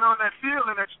men down on that field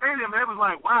in that stadium. It was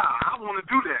like, wow, I want to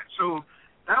do that. So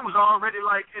that was already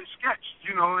like in sketch,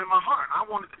 in my heart. I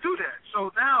wanted to do that.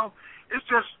 So now it's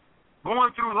just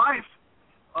going through life,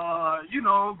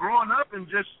 growing up and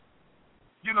just,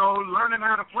 learning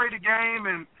how to play the game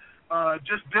and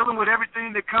just dealing with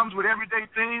everything that comes with everyday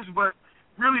things, but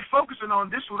really focusing on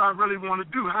this is what I really want to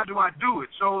do. How do I do it?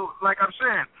 So, like I'm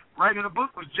saying, writing a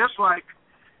book was just like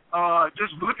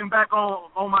just looking back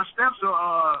on my steps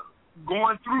of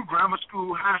going through grammar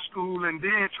school, high school, and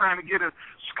then trying to get a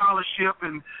scholarship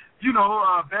and,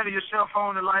 better yourself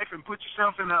on in life and put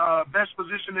yourself in the best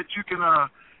position that you can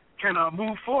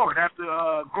move forward after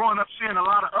growing up seeing a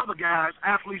lot of other guys,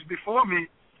 athletes before me,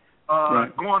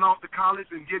 going off to college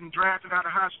and getting drafted out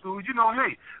of high school.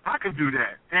 Hey, I could do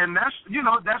that. And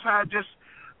that's how I just,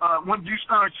 when you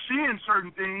start seeing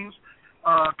certain things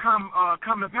come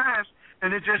to pass,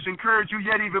 and it just encouraged you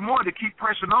yet even more to keep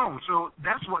pressing on. So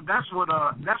that's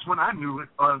when I knew it.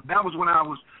 That was when I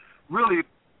was really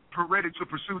ready to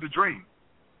pursue the dream.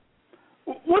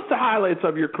 What's the highlights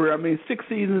of your career? 6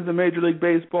 seasons in Major League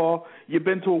Baseball. You've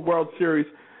been to a World Series.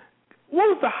 What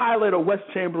was the highlight of Wes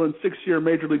Chamberlain's 6-year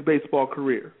Major League Baseball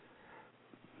career?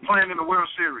 Playing in the World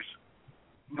Series,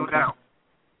 no doubt.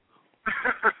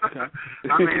 Okay. It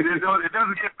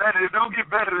doesn't get better. It don't get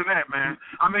better than that, man.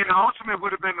 The ultimate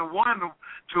would have been the one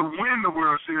to win the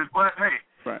World Series, but hey,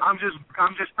 I'm just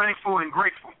thankful and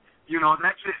grateful.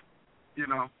 That's it.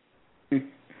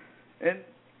 And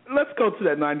let's go to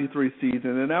that '93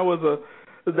 season, and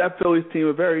that Phillies team,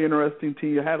 a very interesting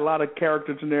team. You had a lot of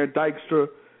characters in there: Dykstra,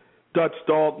 Dutch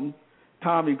Dalton,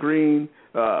 Tommy Green,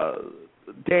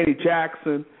 Danny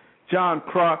Jackson, John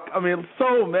Kruk.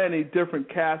 So many different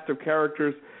cast of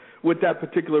characters with that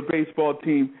particular baseball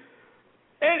team.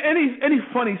 Any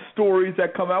funny stories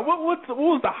that come out? What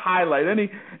was the highlight?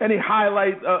 Any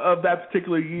highlight of that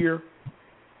particular year?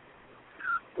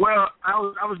 Well, I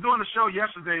was doing a show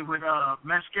yesterday with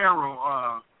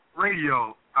Mascaro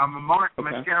Radio. Mark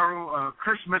Mascaro,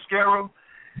 Chris Mascaro,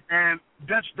 and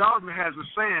Dutch Dalton has a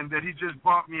saying that he just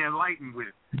brought me enlightened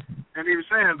with, and he was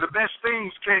saying the best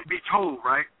things can't be told,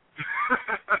 right?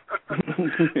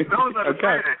 Those are the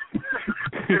sayings.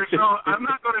 So I'm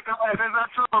not going to dodge. As I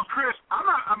told Chris, I'm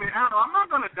not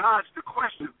going to dodge the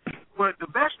question, but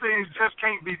the best things just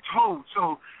can't be told.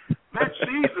 So that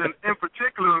season in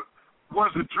particular was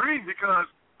a dream because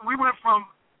we went from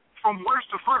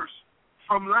worst to first,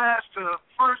 from last to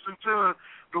first into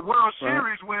the World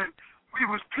Series when we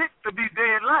was picked to be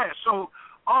dead last. So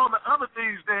all the other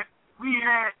things that we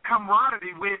had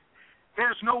camaraderie with,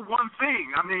 there's no one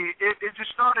thing. It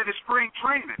just started at spring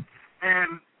training.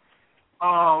 And,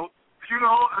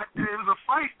 it was a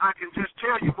fight. I can just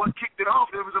tell you what kicked it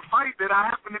off. It was a fight that I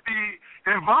happened to be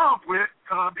involved with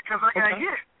because I got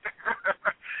hit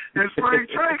in spring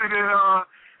training. And,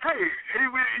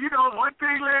 one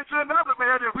thing led to another,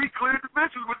 man, and we cleared the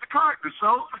benches with the Cardinals.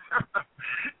 So,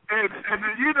 and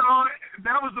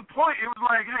that was the point. It was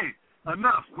like, hey,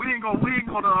 enough. We ain't gonna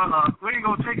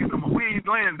take it no more. We ain't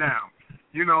laying down.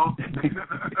 And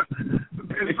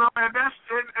so, and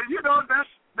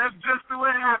that's just the way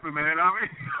it happened, man.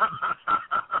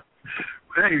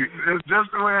 Hey, that's just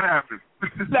the way it happened.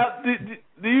 Now,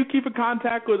 do you keep in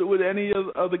contact with any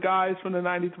of the guys from the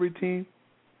 '93 team?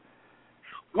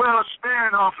 Well,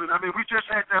 sparing often. I mean, we just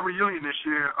had that reunion this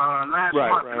year, last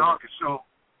month in August. So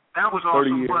that was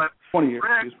awesome. 30 years. But 20 years.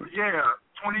 Yeah,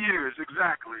 20 years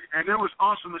exactly. And it was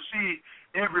awesome to see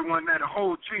everyone, that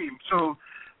whole team. So,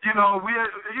 we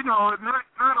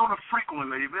not on a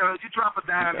frequently. You drop a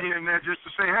dime here and there just to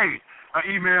say, hey, an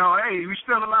email, hey, we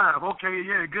still alive. Okay,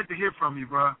 yeah, good to hear from you,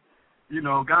 bro.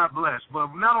 God bless.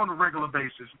 But not on a regular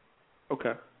basis.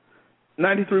 Okay.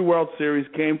 93 World Series,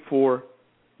 Game 4.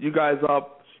 You guys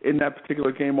up in that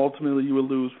particular game. Ultimately, you would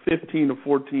lose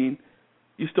 15-14.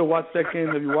 You still watch that game?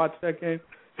 Have you watched that game?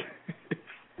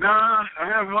 Nah, I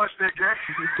haven't watched that game.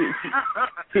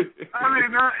 I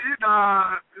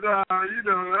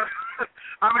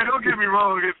mean, don't get me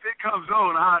wrong. If it comes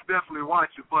on, I'll definitely watch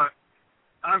it. But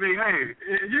I mean, hey,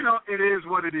 it is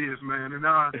what it is, man. And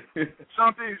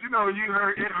some things,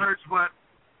 it hurts, but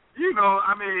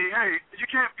I mean, hey, you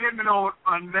can't pin it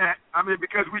on that. I mean,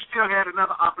 because we still had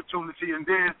another opportunity, and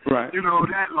then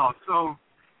that loss. So,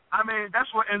 I mean, that's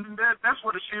what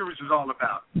the series is all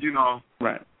about.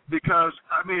 Right. Because,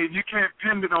 I mean, you can't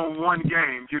pin it on one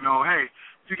game, Hey,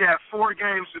 you got 4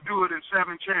 games to do it in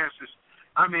 7 chances.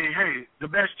 I mean, hey, the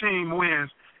best team wins,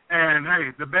 and,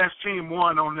 hey, the best team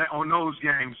won on those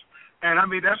games. And, I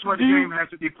mean, that's why the game has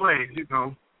to be played,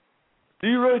 Do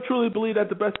you really, truly believe that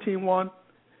the best team won?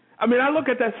 I mean, I look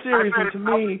at that series, and to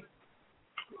me,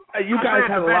 you guys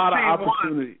had a lot of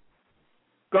opportunity.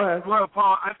 Go ahead. Well,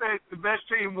 Paul, I think the best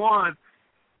team won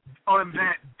on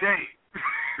that day.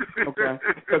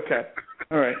 Okay.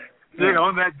 All right. Yeah,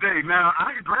 on that day. Now,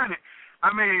 granted,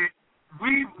 I mean,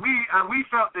 we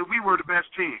felt that we were the best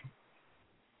team.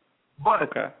 But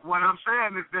what I'm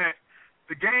saying is that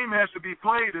the game has to be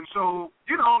played, and so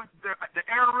the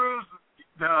errors,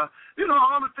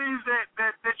 all the things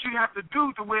that you have to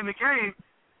do to win the game.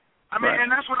 I mean,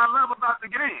 and that's what I love about the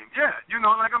game. Yeah,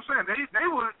 like I'm saying, they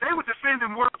were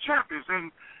defending world champions, and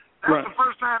that's the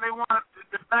first time they won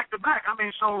back to back. I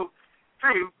mean, so.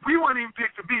 Hey, we weren't even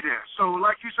picked to be there. So,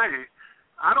 like you say,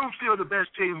 I don't feel the best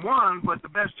team won, but the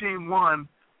best team won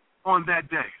on that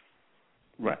day.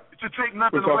 Right. To take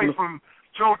nothing away from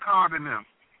Joe Carter and them.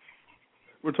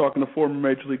 We're talking to former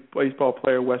Major League Baseball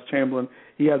player Wes Chamberlain.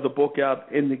 He has a book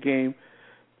out, In the Game.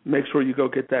 Make sure you go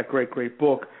get that great, great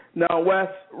book. Now, Wes,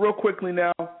 real quickly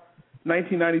now,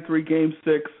 1993 Game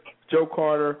 6, Joe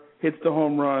Carter hits the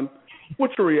home run.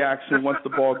 What's your reaction once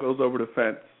the ball goes over the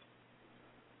fence?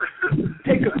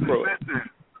 Take us through it.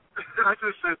 I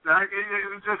just sat there.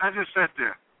 I just sat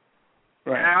there.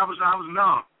 Right. And I was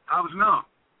numb. I was numb.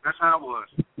 That's how I was.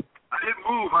 I didn't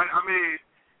move. I mean,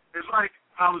 it's like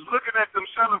I was looking at them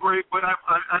celebrate, but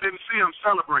I didn't see them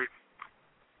celebrate.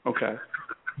 Okay.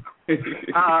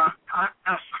 I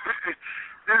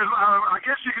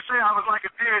guess you could say I was like a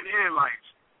deer in the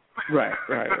headlights. Right.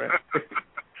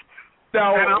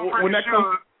 Now, when that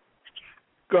comes,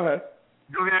 go ahead.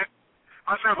 Go ahead.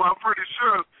 I said, well, I'm pretty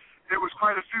sure there was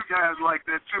quite a few guys like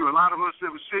that, too. A lot of us that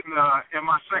was sitting in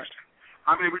my section.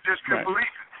 I mean, we just couldn't believe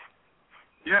it.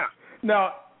 Yeah.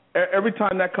 Now, every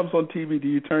time that comes on TV, do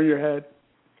you turn your head?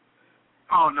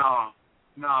 Oh, no.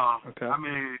 Okay. I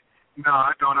mean, no,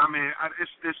 I don't. I mean,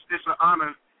 it's an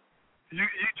honor. You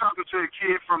talking to a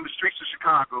kid from the streets of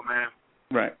Chicago, man.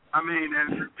 Right. I mean,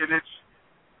 and it's,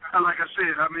 like I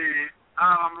said, I mean,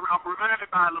 I'm reminded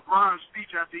by LeBron's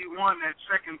speech after he won that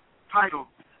second title.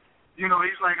 He's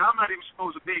like, I'm not even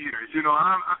supposed to be here.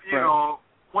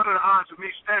 What are the odds of me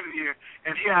standing here?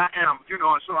 And here I am.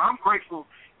 So I'm grateful,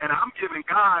 and I'm giving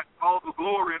God all the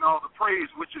glory and all the praise,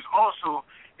 which is also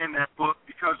in that book,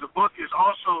 because the book is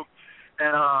also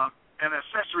an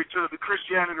accessory to the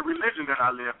Christianity religion that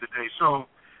I live today. So,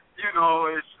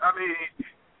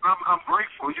 I'm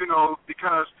grateful,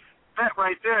 because that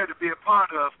right there to be a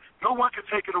part of, no one can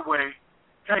take it away.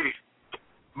 Hey,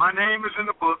 my name is in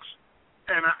the books.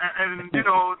 And it's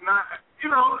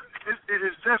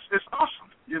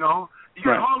awesome, You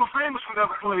got Hall of Famers who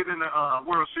never played in the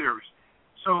World Series.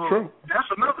 So that's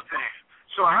another thing.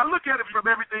 So I look at it from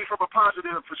everything from a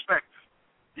positive perspective.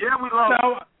 Yeah, we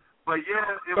lost, but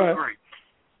yeah, it was great.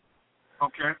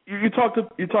 Okay. You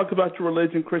talked about your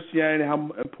religion, Christianity,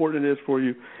 how important it is for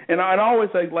you. And I'd always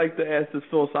like to ask this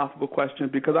philosophical question,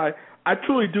 because I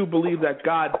truly do believe that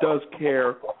God does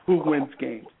care who wins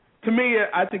games. To me,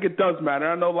 I think it does matter.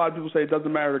 I know a lot of people say it doesn't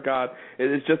matter to God.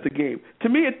 It's just a game. To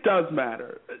me, it does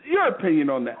matter. Your opinion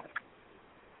on that?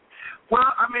 Well,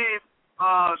 I mean,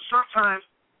 sometimes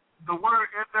there's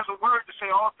a word to say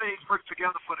all things work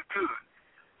together for the good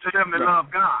to them that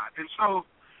love God. And so,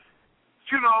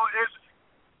 it's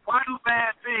why do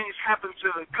bad things happen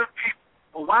to good people?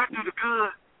 Or why do the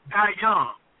good die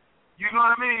young. You know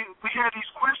what I mean? We have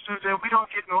these questions and we don't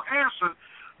get no answer.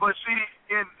 But see,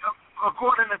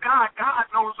 according to God, God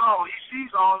knows all. He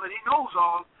sees all and he knows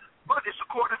all, but it's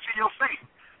according to your faith.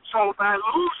 So by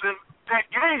losing that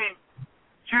game,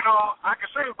 you know, I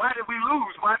can say, why did we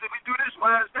lose? Why did we do this?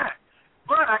 Why is that?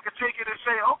 But I could take it and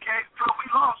say, okay, so we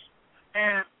lost.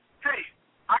 And, hey,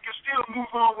 I can still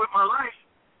move on with my life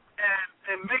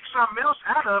and make something else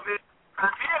out of it.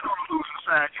 I'm on the losing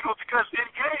side, you know, because in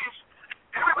games,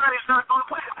 everybody's not going to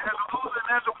win. There's a loser and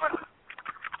there's a winner.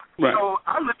 Right. So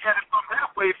I look at it from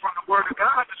that way, from the Word of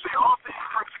God, to say all things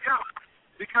work together.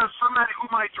 Because somebody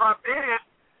who might drop dead,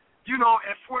 you know,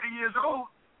 at 40 years old,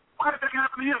 why did that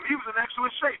happen to him? He was in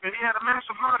excellent shape, and he had a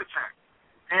massive heart attack.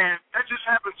 And that just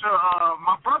happened to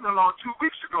my brother-in-law 2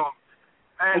 weeks ago.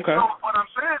 And so what I'm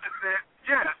saying is that,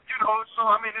 yeah, you know, so,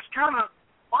 I mean, it's kind of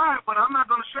why, but I'm not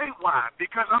going to say why,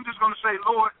 because I'm just going to say,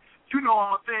 Lord, you know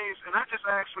all things, and I just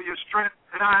ask for your strength,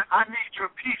 and I need your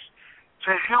peace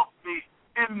to help me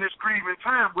in this grieving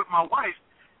time with my wife,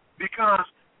 because,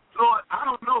 Lord, I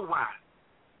don't know why.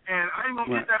 And I ain't going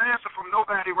to get that answer from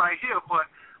nobody right here,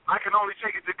 but I can only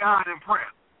take it to God in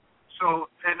prayer. So,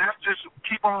 and that's just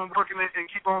keep on working it and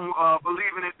keep on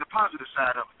believing it, the positive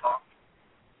side of it, Paul.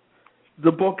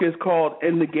 The book is called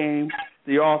In the Game.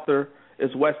 The author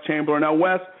is Wes Chamberlain. Now,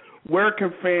 Wes, where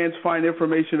can fans find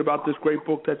information about this great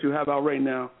book that you have out right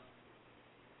now?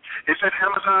 It's at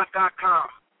Amazon.com.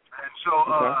 And so,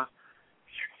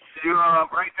 you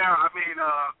right now, I mean,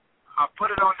 I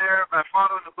put it on there by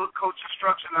following the book coach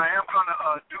instruction. I am going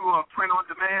to do a print on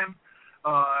demand.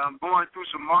 I'm going through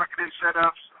some marketing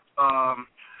setups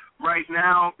right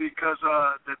now because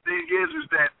the thing is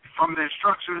that from the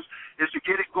instructions is to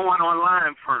get it going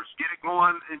online first. Get it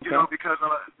going, and you know, because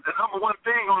the number one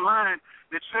thing online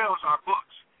that sells are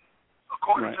books,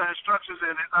 according to instructions.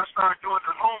 And as I start doing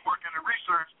the homework and the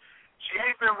research, she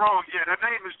ain't been wrong yet. Her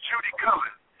name is Judy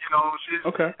Cullen. You know, she's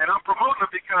and I'm promoting her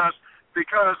because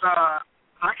I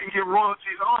can get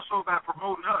royalties also by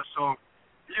promoting her. So,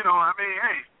 you know, I mean,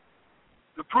 hey,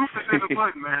 the proof is in the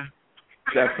pudding, man.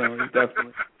 Definitely.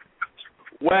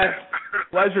 Wes,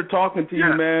 pleasure talking to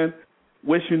you, man.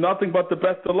 Wish you nothing but the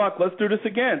best of luck. Let's do this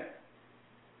again.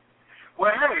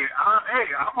 Well, hey,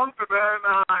 I'm hoping, man.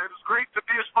 It was great to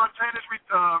be a spontaneous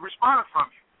response from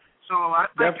you. So I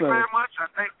thank you very much. I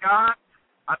thank God.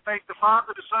 I thank the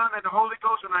Father, the Son, and the Holy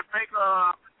Ghost, and I thank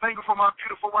you for my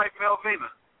beautiful wife, Melvina,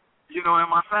 you know, and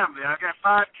my family. I got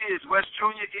 5 kids, Wes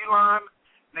Jr., Elon,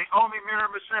 Naomi,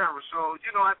 Miriam, and Sarah. So,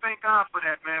 you know, I thank God for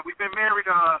that, man. We've been married,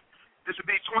 this will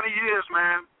be 20 years,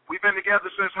 man. We've been together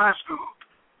since high school,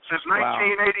 since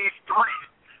 1983.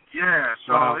 Yeah,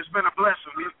 so it's been a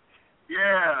blessing.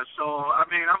 So, I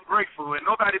mean, I'm grateful, and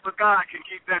nobody but God can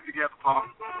keep that together, Paul.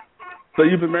 So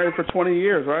you've been married for 20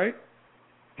 years, right?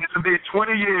 It's been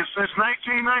 20 years, since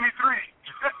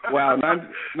 1993. Wow,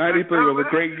 93 was a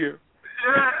great year.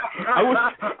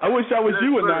 Yeah. I wish I was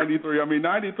you in 93. I mean,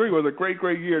 93 was a great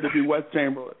year to be Wes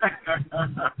Chamberlain.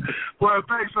 Well,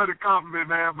 thanks for the compliment,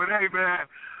 man. But, hey, man,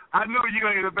 I know you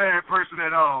ain't a bad person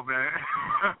at all, man.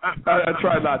 I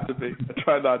try not to be.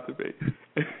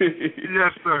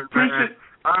 Yes, sir, man.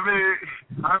 I mean,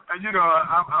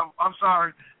 I'm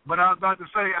sorry, but I was about to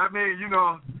say, I mean, you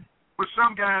know, with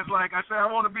some guys, like I said, I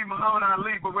want to be Muhammad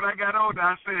Ali, but when I got older,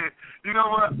 I said, you know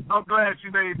what? I'm glad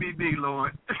you made me be,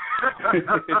 Lord.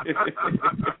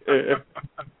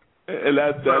 And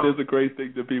that is a great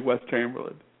thing to be Wes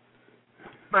Chamberlain.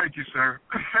 Thank you, sir.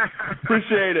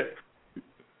 Appreciate it.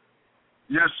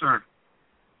 Yes, sir.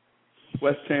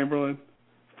 Wes Chamberlain,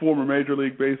 former Major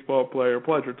League Baseball player.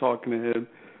 Pleasure talking to him.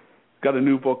 Got a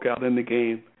new book out, In the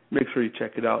Game. Make sure you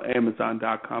check it out,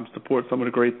 Amazon.com. Support some of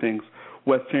the great things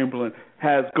Wes Chamberlain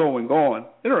has going on.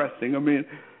 Interesting. I mean,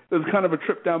 it was kind of a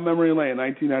trip down memory lane,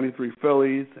 1993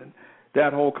 Phillies, and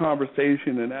that whole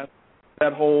conversation and that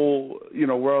whole, you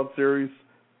know, World Series.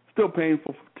 Still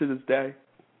painful to this day.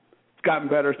 It's gotten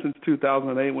better since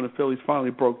 2008 when the Phillies finally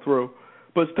broke through,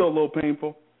 but it's still a little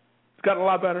painful. It's gotten a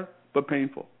lot better, but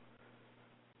painful.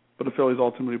 But the Phillies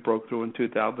ultimately broke through in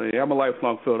 2008. I'm a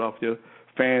lifelong Philadelphia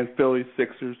fan. Phillies,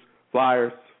 Sixers,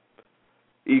 Flyers,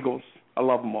 Eagles. I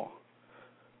love them all.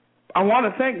 I want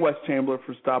to thank Wes Chamberlain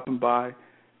for stopping by.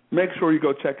 Make sure you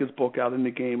go check his book out, In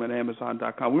the Game, at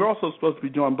Amazon.com. We were also supposed to be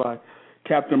joined by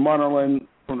Captain Munnerlyn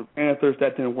from the Panthers.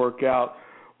 That didn't work out.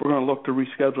 We're going to look to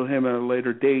reschedule him at a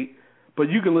later date. But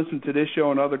you can listen to this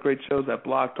show and other great shows at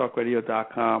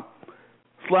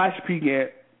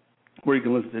blogtalkradio.com/PGANT, where you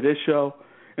can listen to this show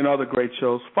and other great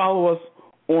shows. Follow us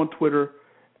on Twitter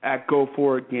at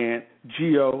GoForItGant,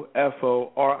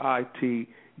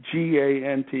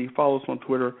 GoForitGant. Follow us on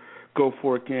Twitter,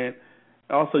 GoForItGant.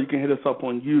 Also, you can hit us up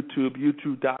on YouTube,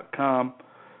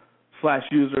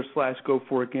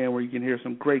 youtube.com/user/go4again, where you can hear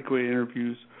some great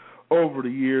interviews over the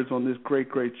years on this great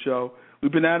show.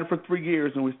 We've been at it for 3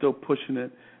 years, and we're still pushing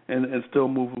it and still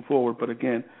moving forward. But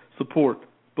again, support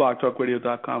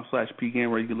blogtalkradio.com/pgan,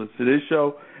 where you can listen to this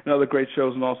show and other great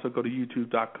shows, and also go to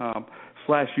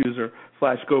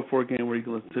youtube.com/user/go4again, where you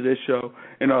can listen to this show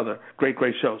and other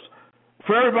great shows.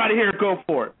 For everybody here, Go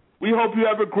For It. We hope you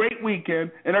have a great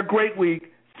weekend and a great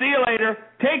week. See you later.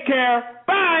 Take care.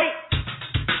 Bye.